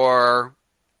for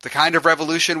the kind of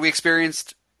revolution we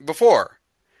experienced before.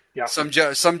 Yeah.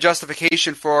 Some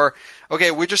justification for,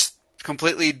 okay, we're just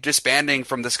completely disbanding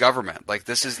from this government. Like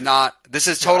this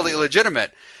is totally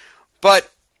illegitimate. But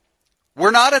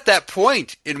we're not at that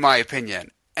point, in my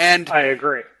opinion. And I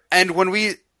agree. And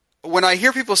when I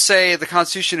hear people say the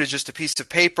Constitution is just a piece of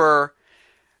paper,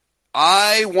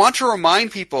 I want to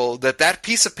remind people that that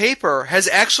piece of paper has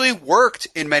actually worked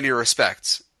in many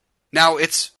respects. Now,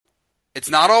 it's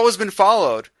not always been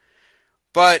followed,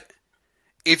 but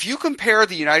if you compare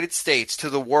the United States to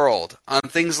the world on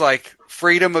things like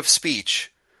freedom of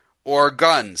speech or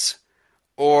guns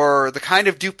or the kind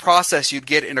of due process you'd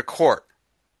get in a court,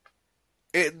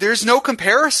 there's no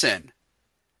comparison.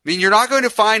 I mean, you're not going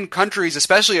to find countries,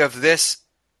 especially of this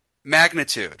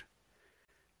magnitude,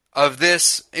 of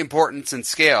this importance and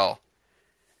scale,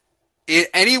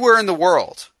 anywhere in the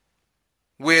world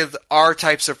with our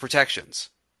types of protections.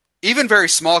 Even very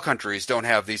small countries don't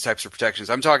have these types of protections.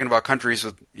 I'm talking about countries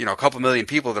with, a couple million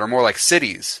people that are more like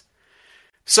cities.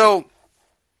 So,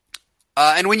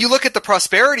 and when you look at the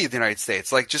prosperity of the United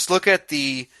States, like just look at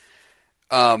the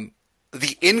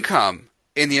income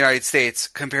in the United States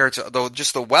compared to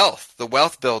just the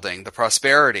wealth building, the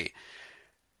prosperity.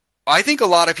 I think a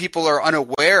lot of people are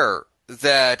unaware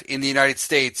that in the United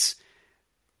States,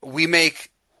 we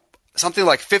make something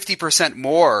like 50%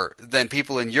 more than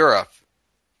people in Europe.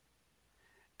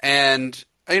 And,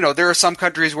 there are some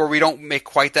countries where we don't make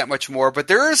quite that much more, but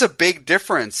there is a big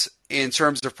difference in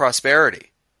terms of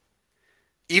prosperity.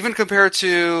 Even compared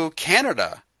to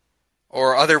Canada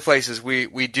or other places,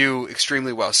 we do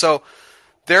extremely well. So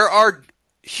there are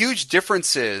huge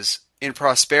differences in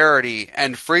prosperity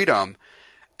and freedom,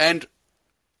 and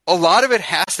a lot of it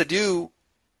has to do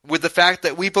with the fact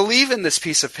that we believe in this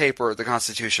piece of paper, the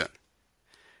Constitution.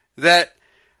 That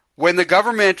when the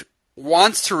government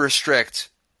wants to restrict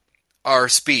our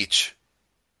speech,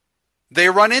 they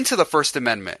run into the First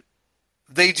Amendment.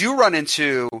 They do run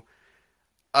into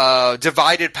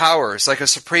divided powers, like a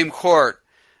Supreme Court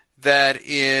that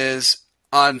is,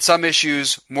 on some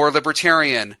issues, more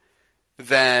libertarian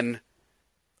than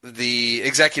the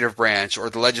executive branch or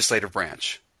the legislative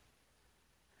branch.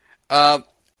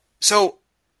 So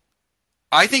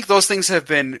I think those things have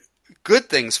been good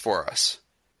things for us.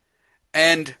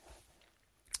 And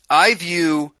I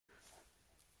view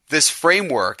this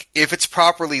framework, if it's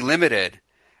properly limited,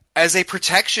 as a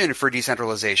protection for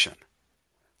decentralization.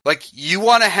 Like, you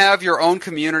want to have your own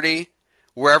community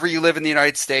wherever you live in the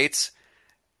United States,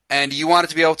 and you want it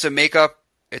to be able to make up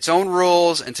its own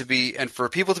rules and for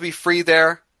people to be free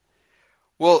there.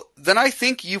 Well, then I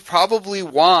think you probably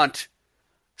want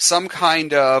some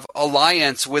kind of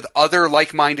alliance with other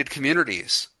like-minded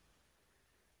communities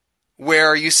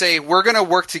where you say, we're going to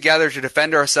work together to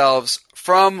defend ourselves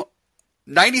from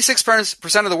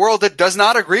 96% of the world that does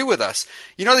not agree with us.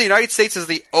 You know, the United States is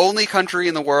the only country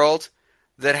in the world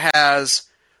that has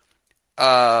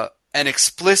an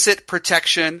explicit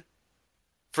protection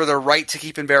for the right to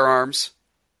keep and bear arms.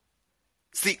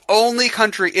 It's the only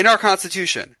country in our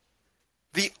Constitution,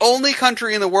 the only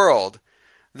country in the world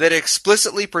that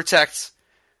explicitly protects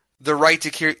the right to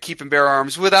keep and bear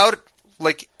arms without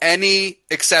like any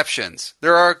exceptions.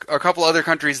 There are a couple other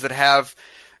countries that have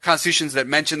constitutions that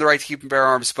mention the right to keep and bear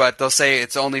arms, but they'll say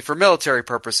it's only for military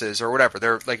purposes or whatever.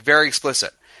 They're like very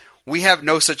explicit. We have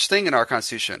no such thing in our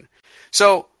Constitution.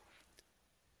 So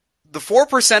the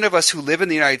 4% of us who live in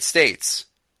the United States,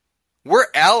 we're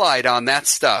allied on that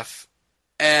stuff.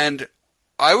 And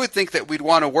I would think that we'd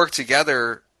want to work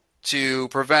together to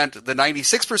prevent the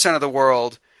 96% of the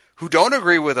world who don't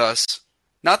agree with us.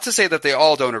 Not to say that they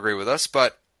all don't agree with us,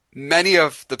 but many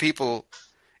of the people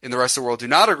in the rest of the world do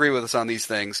not agree with us on these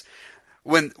things.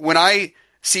 When I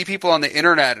see people on the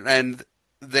internet and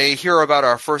they hear about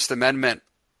our First Amendment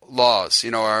laws, you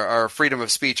know, our freedom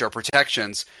of speech, our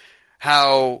protections,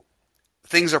 how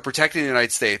things are protected in the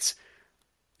United States,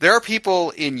 there are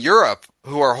people in Europe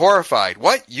who are horrified.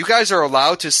 What? You guys are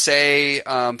allowed to say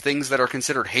things that are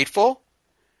considered hateful?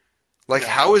 Like,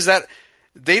 how is that?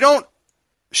 They don't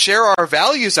share our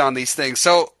values on these things.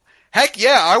 So, heck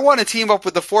yeah, I want to team up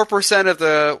with the 4% of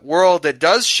the world that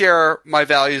does share my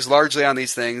values largely on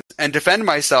these things and defend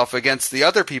myself against the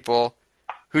other people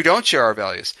who don't share our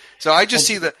values. So I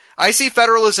just I see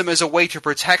federalism as a way to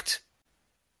protect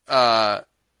our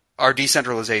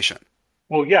decentralization.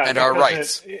 Well, yeah, and our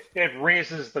rights. It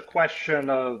raises the question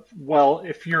of, well,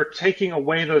 if you're taking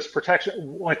away those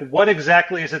protections, like what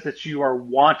exactly is it that you are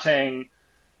wanting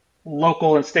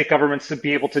local and state governments to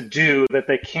be able to do that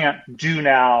they can't do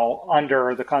now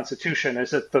under the Constitution?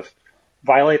 Is it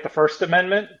violate the First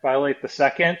Amendment, violate the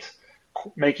Second,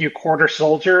 make you quarter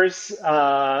soldiers,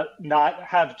 not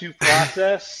have due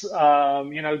process,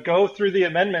 go through the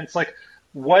amendments? Like,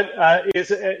 what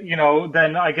is it,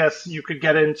 then I guess you could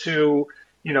get into,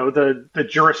 the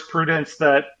jurisprudence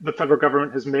that the federal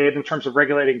government has made in terms of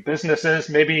regulating businesses.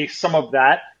 Maybe some of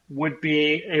that would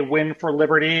be a win for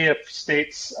liberty if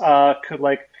states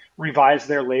could revise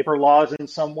their labor laws in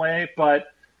some way. But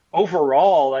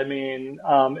overall, I mean,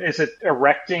 is it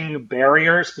erecting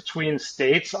barriers between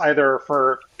states, either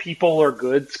for people or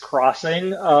goods crossing?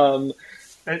 None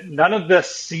of this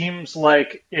seems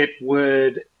like it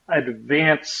would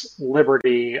advance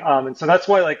liberty. And so that's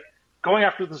why, going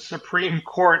after the Supreme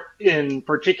Court in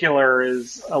particular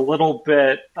is a little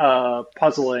bit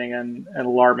puzzling and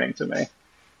alarming to me.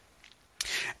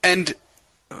 And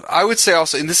I would say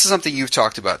also, and this is something you've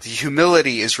talked about, the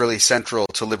humility is really central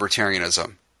to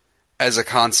libertarianism as a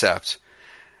concept.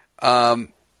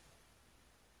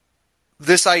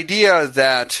 This idea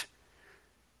that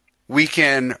we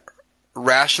can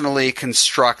rationally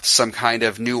construct some kind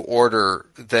of new order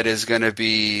that is going to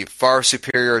be far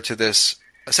superior to this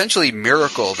essentially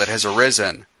miracle that has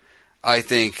arisen, I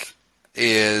think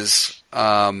is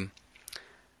lacking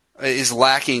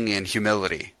in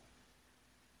humility.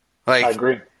 I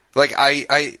agree.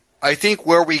 I think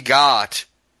where we got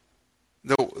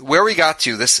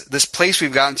to, this place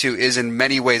we've gotten to is in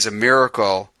many ways a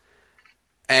miracle,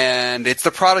 and it's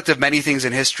the product of many things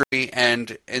in history,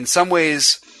 and in some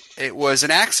ways it was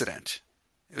an accident.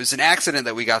 It was an accident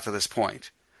that we got to this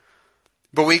point.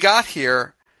 But we got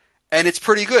here, and it's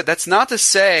pretty good. That's not to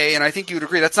say, and I think you would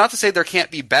agree, that's not to say there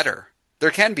can't be better.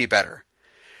 There can be better.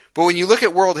 But when you look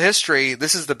at world history,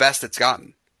 this is the best it's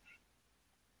gotten.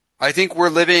 I think we're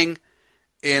living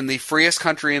in the freest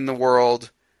country in the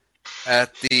world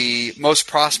at the most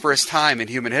prosperous time in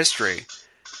human history.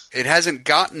 It hasn't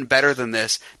gotten better than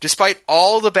this, despite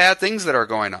all the bad things that are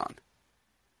going on.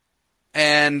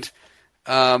 And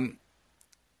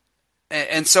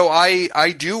so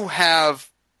I do have,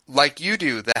 like you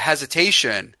do, the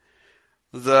hesitation,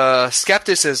 the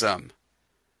skepticism,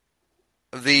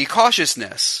 the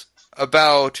cautiousness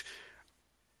about,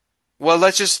 well,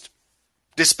 let's just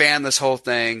disband this whole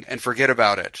thing and forget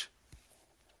about it.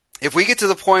 If we get to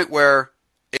the point where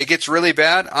it gets really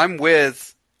bad, I'm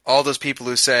with all those people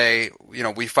who say,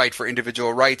 we fight for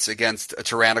individual rights against a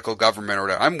tyrannical government or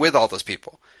whatever. I'm with all those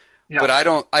people. Yeah. But I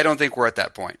don't think we're at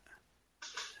that point.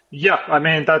 Yeah, I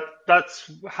mean,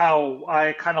 that's how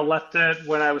I kind of left it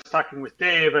when I was talking with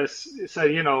Dave. I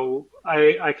said,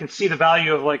 I can see the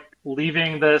value of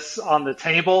leaving this on the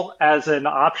table as an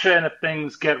option if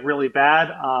things get really bad.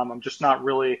 I'm just not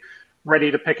really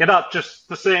ready to pick it up. Just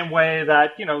the same way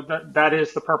that, that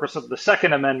is the purpose of the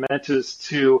Second Amendment, is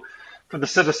for the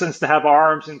citizens to have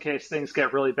arms in case things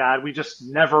get really bad. We just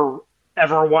never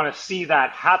ever want to see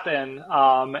that happen.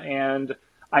 And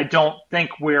I don't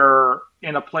think we're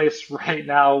in a place right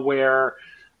now where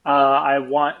I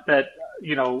want that,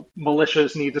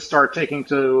 militias need to start taking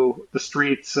to the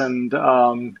streets and,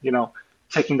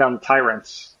 taking down the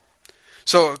tyrants.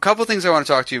 So a couple things I want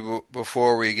to talk to you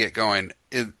before we get going,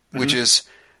 which Hmm. is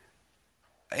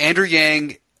Andrew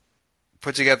Yang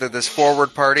put together this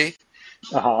forward party,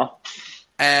 Uh-huh.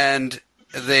 and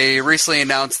they recently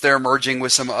announced they're merging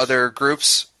with some other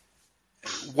groups.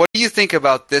 What do you think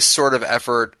about this sort of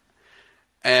effort?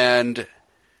 And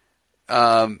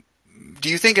do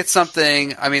you think it's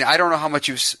something? I mean, I don't know how much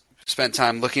you've spent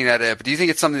time looking at it, but do you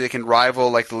think it's something that can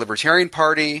rival like the Libertarian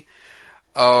Party,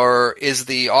 or is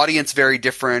the audience very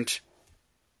different,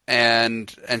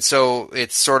 and so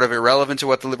it's sort of irrelevant to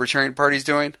what the Libertarian Party is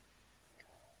doing?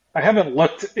 I haven't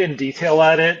looked in detail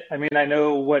at it. I mean, I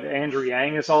know what Andrew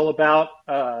Yang is all about,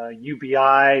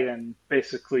 UBI, and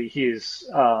basically he's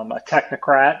a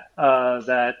technocrat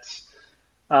that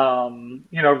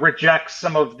rejects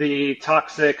some of the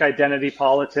toxic identity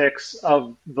politics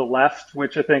of the left,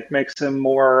 which I think makes him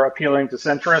more appealing to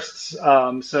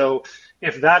centrists. So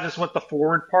if that is what the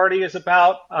Forward Party is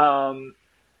about, I'm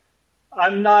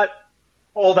not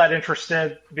all that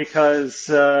interested because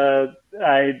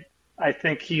I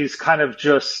think he's kind of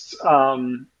just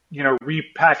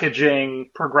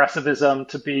repackaging progressivism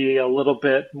to be a little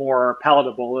bit more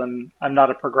palatable, and I'm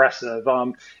not a progressive.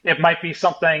 It might be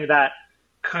something that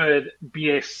could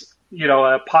be a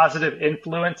positive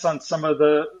influence on some of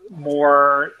the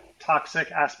more toxic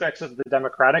aspects of the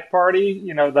Democratic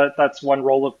Party. That's one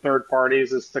role of third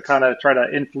parties, is to kind of try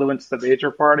to influence the major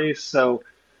parties. So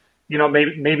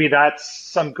maybe that's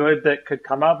some good that could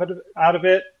come out of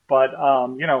it. But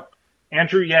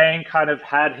Andrew Yang kind of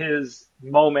had his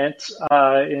moment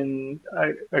in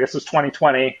I guess it was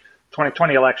 2020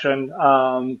 election.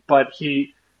 But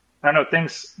I don't know,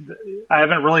 things. I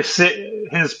haven't really seen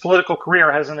his political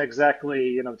career hasn't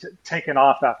exactly taken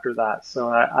off after that. So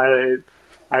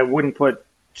I wouldn't put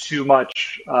too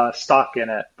much stock in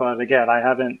it. But again, I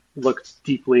haven't looked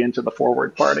deeply into the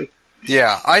Forward Party.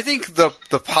 Yeah, I think the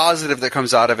positive that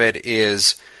comes out of it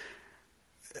is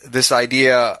this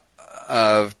idea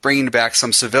of bringing back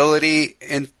some civility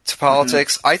into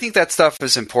politics. I think that stuff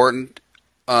is important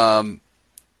in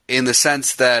the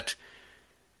sense that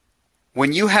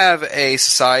when you have a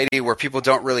society where people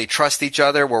don't really trust each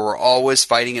other, where we're always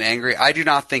fighting and angry, I do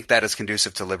not think that is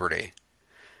conducive to liberty.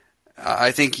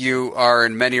 I think you are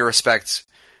in many respects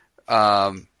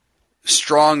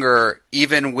stronger,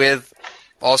 even with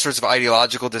all sorts of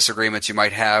ideological disagreements you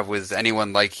might have with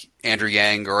anyone like Andrew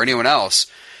Yang or anyone else,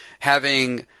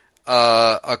 having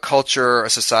a culture, a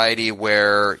society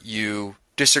where you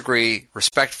disagree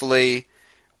respectfully,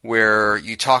 where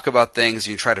you talk about things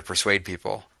and you try to persuade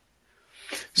people.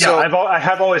 Yeah, I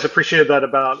have always appreciated that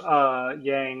about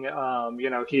Yang.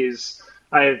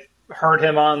 I've heard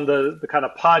him on the kind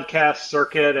of podcast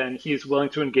circuit, and he's willing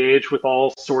to engage with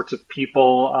all sorts of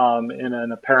people in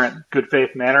an apparent good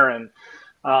faith manner, and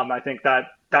I think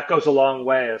that goes a long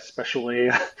way, especially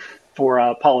for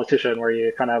a politician, where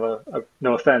you kind of have a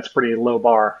no offense, pretty low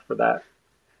bar for that.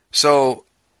 So,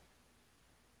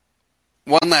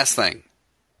 one last thing.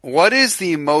 What is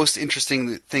the most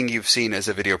interesting thing you've seen as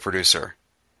a video producer?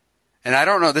 And I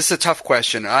don't know, this is a tough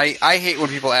question. I hate when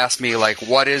people ask me, like,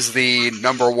 what is the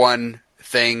number one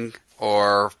thing,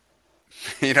 or,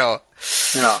 Yeah.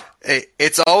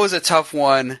 It's always a tough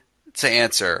one to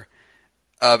answer,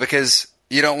 because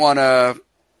you don't want to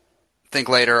think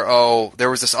later, oh,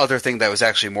 there was this other thing that was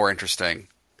actually more interesting.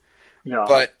 Yeah.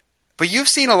 But you've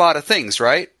seen a lot of things,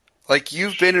 right? Like,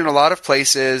 you've been in a lot of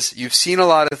places, you've seen a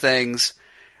lot of things.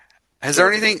 Has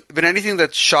there been anything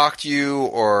that shocked you,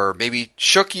 or maybe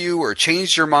shook you, or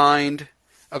changed your mind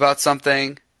about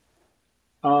something?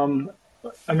 I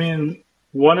mean,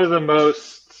 one of the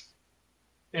most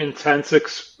intense,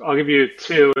 I'll give you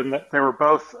two, and they were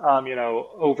both,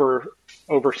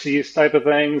 overseas type of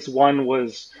things. One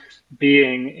was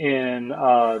being in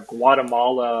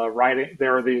Guatemala, riding.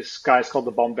 There are these guys called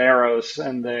the Bomberos,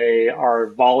 and they are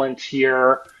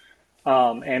volunteer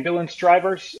ambulance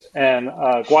drivers. And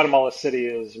Guatemala City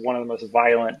is one of the most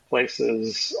violent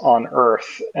places on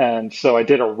earth. And so I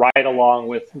did a ride along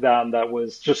with them that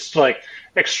was just like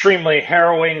extremely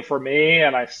harrowing for me.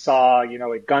 And I saw,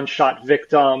 a gunshot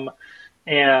victim,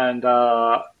 and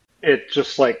it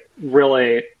just like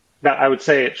really, that I would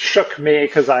say it shook me,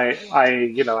 because I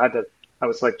I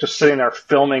was like just sitting there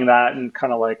filming that and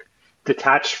kind of like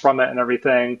detached from it and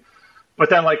everything. But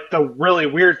then, like, the really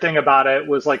weird thing about it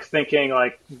was, like, thinking,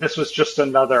 like, this was just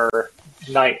another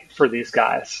night for these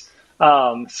guys.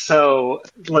 So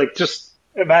like just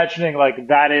imagining like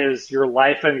that is your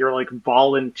life and you're like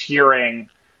volunteering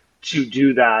to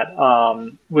do that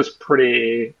was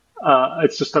pretty.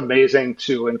 It's just amazing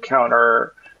to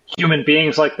encounter human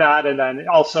beings like that, and then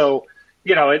also,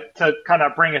 to kind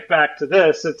of bring it back to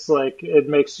this, it's like it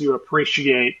makes you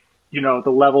appreciate, the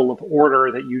level of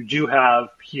order that you do have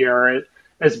here.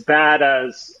 As bad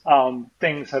as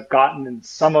things have gotten in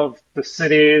some of the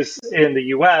cities in the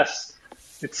U.S.,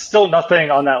 it's still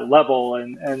nothing on that level,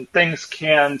 and things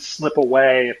can slip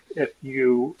away if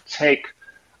you take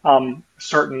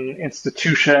certain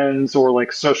institutions or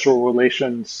like social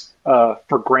relations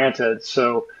for granted.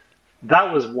 So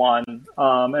that was one.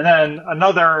 And then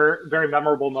another very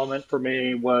memorable moment for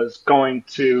me was going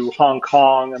to Hong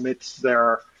Kong amidst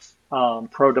their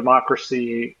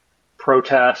pro-democracy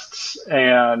protests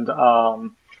and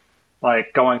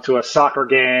like going to a soccer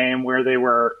game where they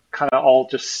were kind of all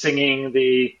just singing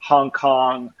the Hong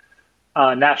Kong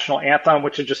national anthem,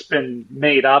 which had just been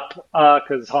made up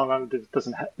because Hong Kong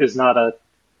is not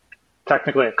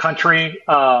technically a country,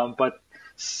 but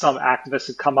some activists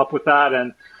had come up with that,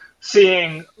 and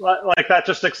seeing like that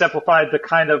just exemplified the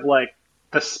kind of like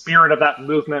the spirit of that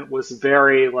movement was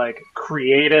very like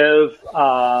creative,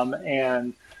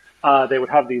 and they would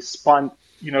have these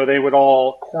they would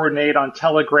all coordinate on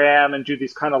Telegram and do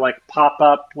these kind of like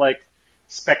pop-up like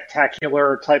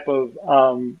spectacular type of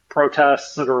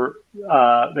protests that are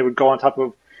they would go on top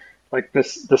of like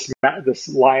this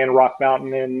Lion Rock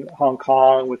Mountain in Hong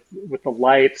Kong with the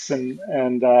lights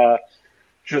and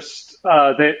just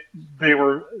they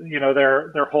were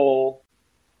their whole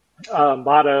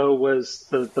motto was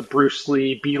the Bruce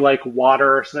Lee be like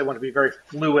water, so they want to be very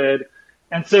fluid,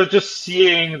 and so just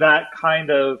seeing that kind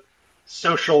of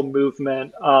social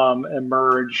movement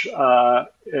emerge.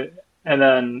 And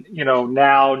then,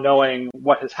 now knowing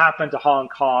what has happened to Hong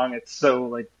Kong, it's so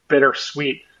like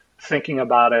bittersweet thinking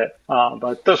about it.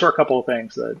 But those are a couple of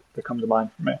things that come to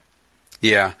mind for me.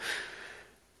 Yeah.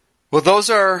 Well,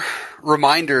 those are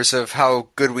reminders of how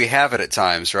good we have it at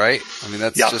times, right? I mean,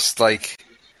 that's just like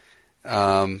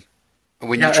when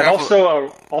you travel.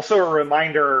 And also a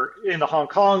reminder in the Hong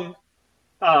Kong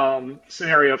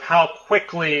scenario of how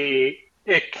quickly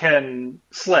it can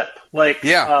slip. Like,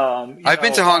 I've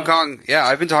been to Hong Kong. Yeah,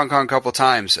 I've been to Hong Kong a couple of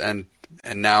times, and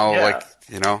now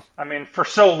I mean, for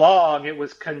so long it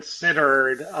was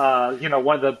considered,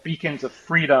 one of the beacons of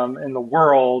freedom in the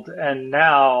world, and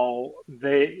now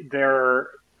their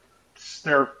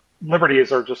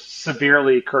liberties are just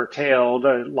severely curtailed.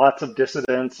 Lots of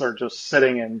dissidents are just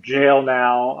sitting in jail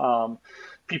now.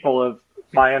 People have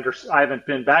I haven't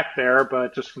been back there,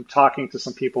 but just from talking to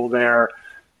some people there,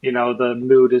 the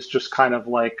mood is just kind of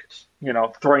like,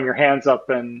 throwing your hands up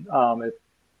and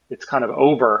it's kind of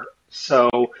over.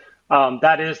 So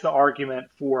that is the argument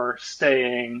for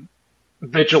staying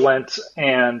vigilant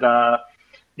and,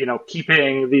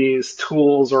 keeping these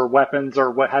tools or weapons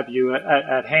or what have you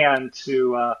at hand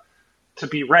to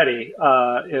be ready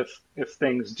if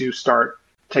things do start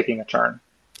taking a turn.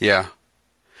 Yeah.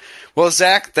 Well,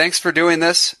 Zach, thanks for doing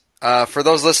this. For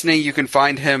those listening, you can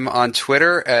find him on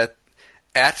Twitter at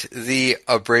the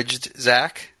abridged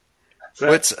Zach.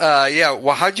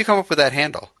 Well, how'd you come up with that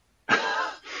handle?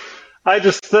 I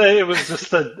just think it was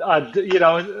just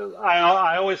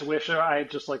I always wish I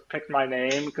just like picked my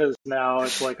name, because now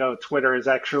it's like, Twitter is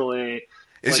actually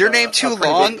is your name too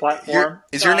long?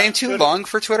 Is your name too long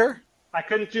for Twitter? I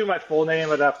couldn't do my full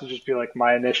name. I'd have to just be like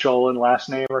my initial and last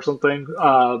name or something.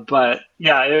 But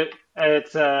yeah, it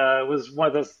was one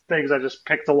of those things I just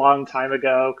picked a long time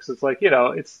ago because it's like,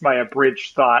 it's my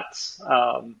abridged thoughts.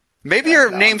 Maybe your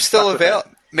name's still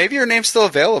available. Maybe your name's still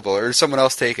available, or did someone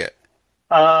else take it?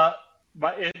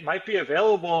 It might be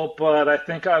available, but I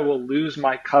think I will lose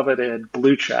my coveted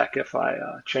blue check if I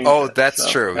change it. Oh, that's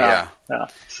true. Yeah.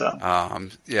 So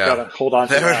gotta hold on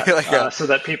to that so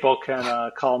that people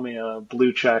can call me a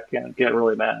blue check and get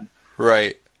really mad.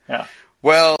 Right. Yeah.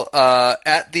 Well,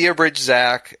 at the abridged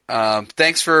Zach,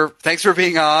 thanks for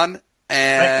being on,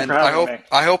 and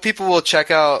I hope people will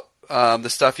check out the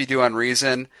stuff you do on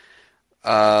Reason,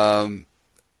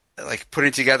 like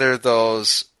putting together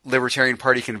those Libertarian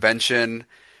Party convention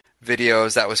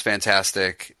videos. That was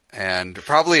fantastic, and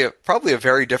probably a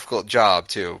very difficult job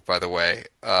too, by the way.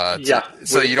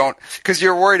 So you don't, because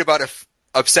you're worried about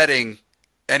upsetting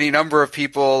any number of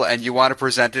people, and you want to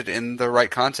present it in the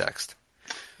right context.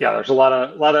 Yeah, there's a lot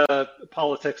of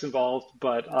politics involved,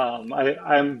 but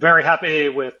I'm very happy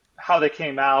with how they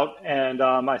came out, and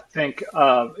I think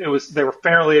they were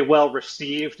fairly well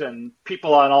received, and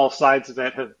people on all sides of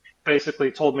it have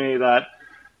basically told me that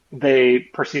they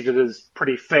perceived it as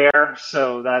pretty fair.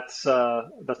 So that's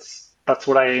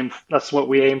what I aim. That's what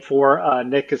we aim for.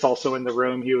 Nick is also in the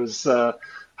room. He was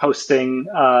hosting.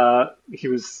 He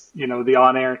was, the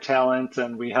on-air talent,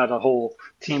 and we had a whole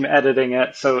team editing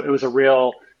it. So it was a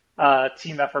real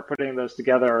team effort putting those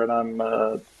together, and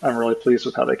I'm really pleased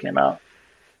with how they came out.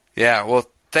 Yeah, well,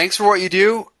 thanks for what you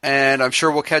do, and I'm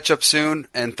sure we'll catch up soon.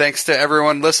 And thanks to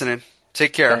everyone listening.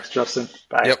 Take care. Thanks, Justin.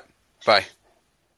 Bye. Yep. Bye.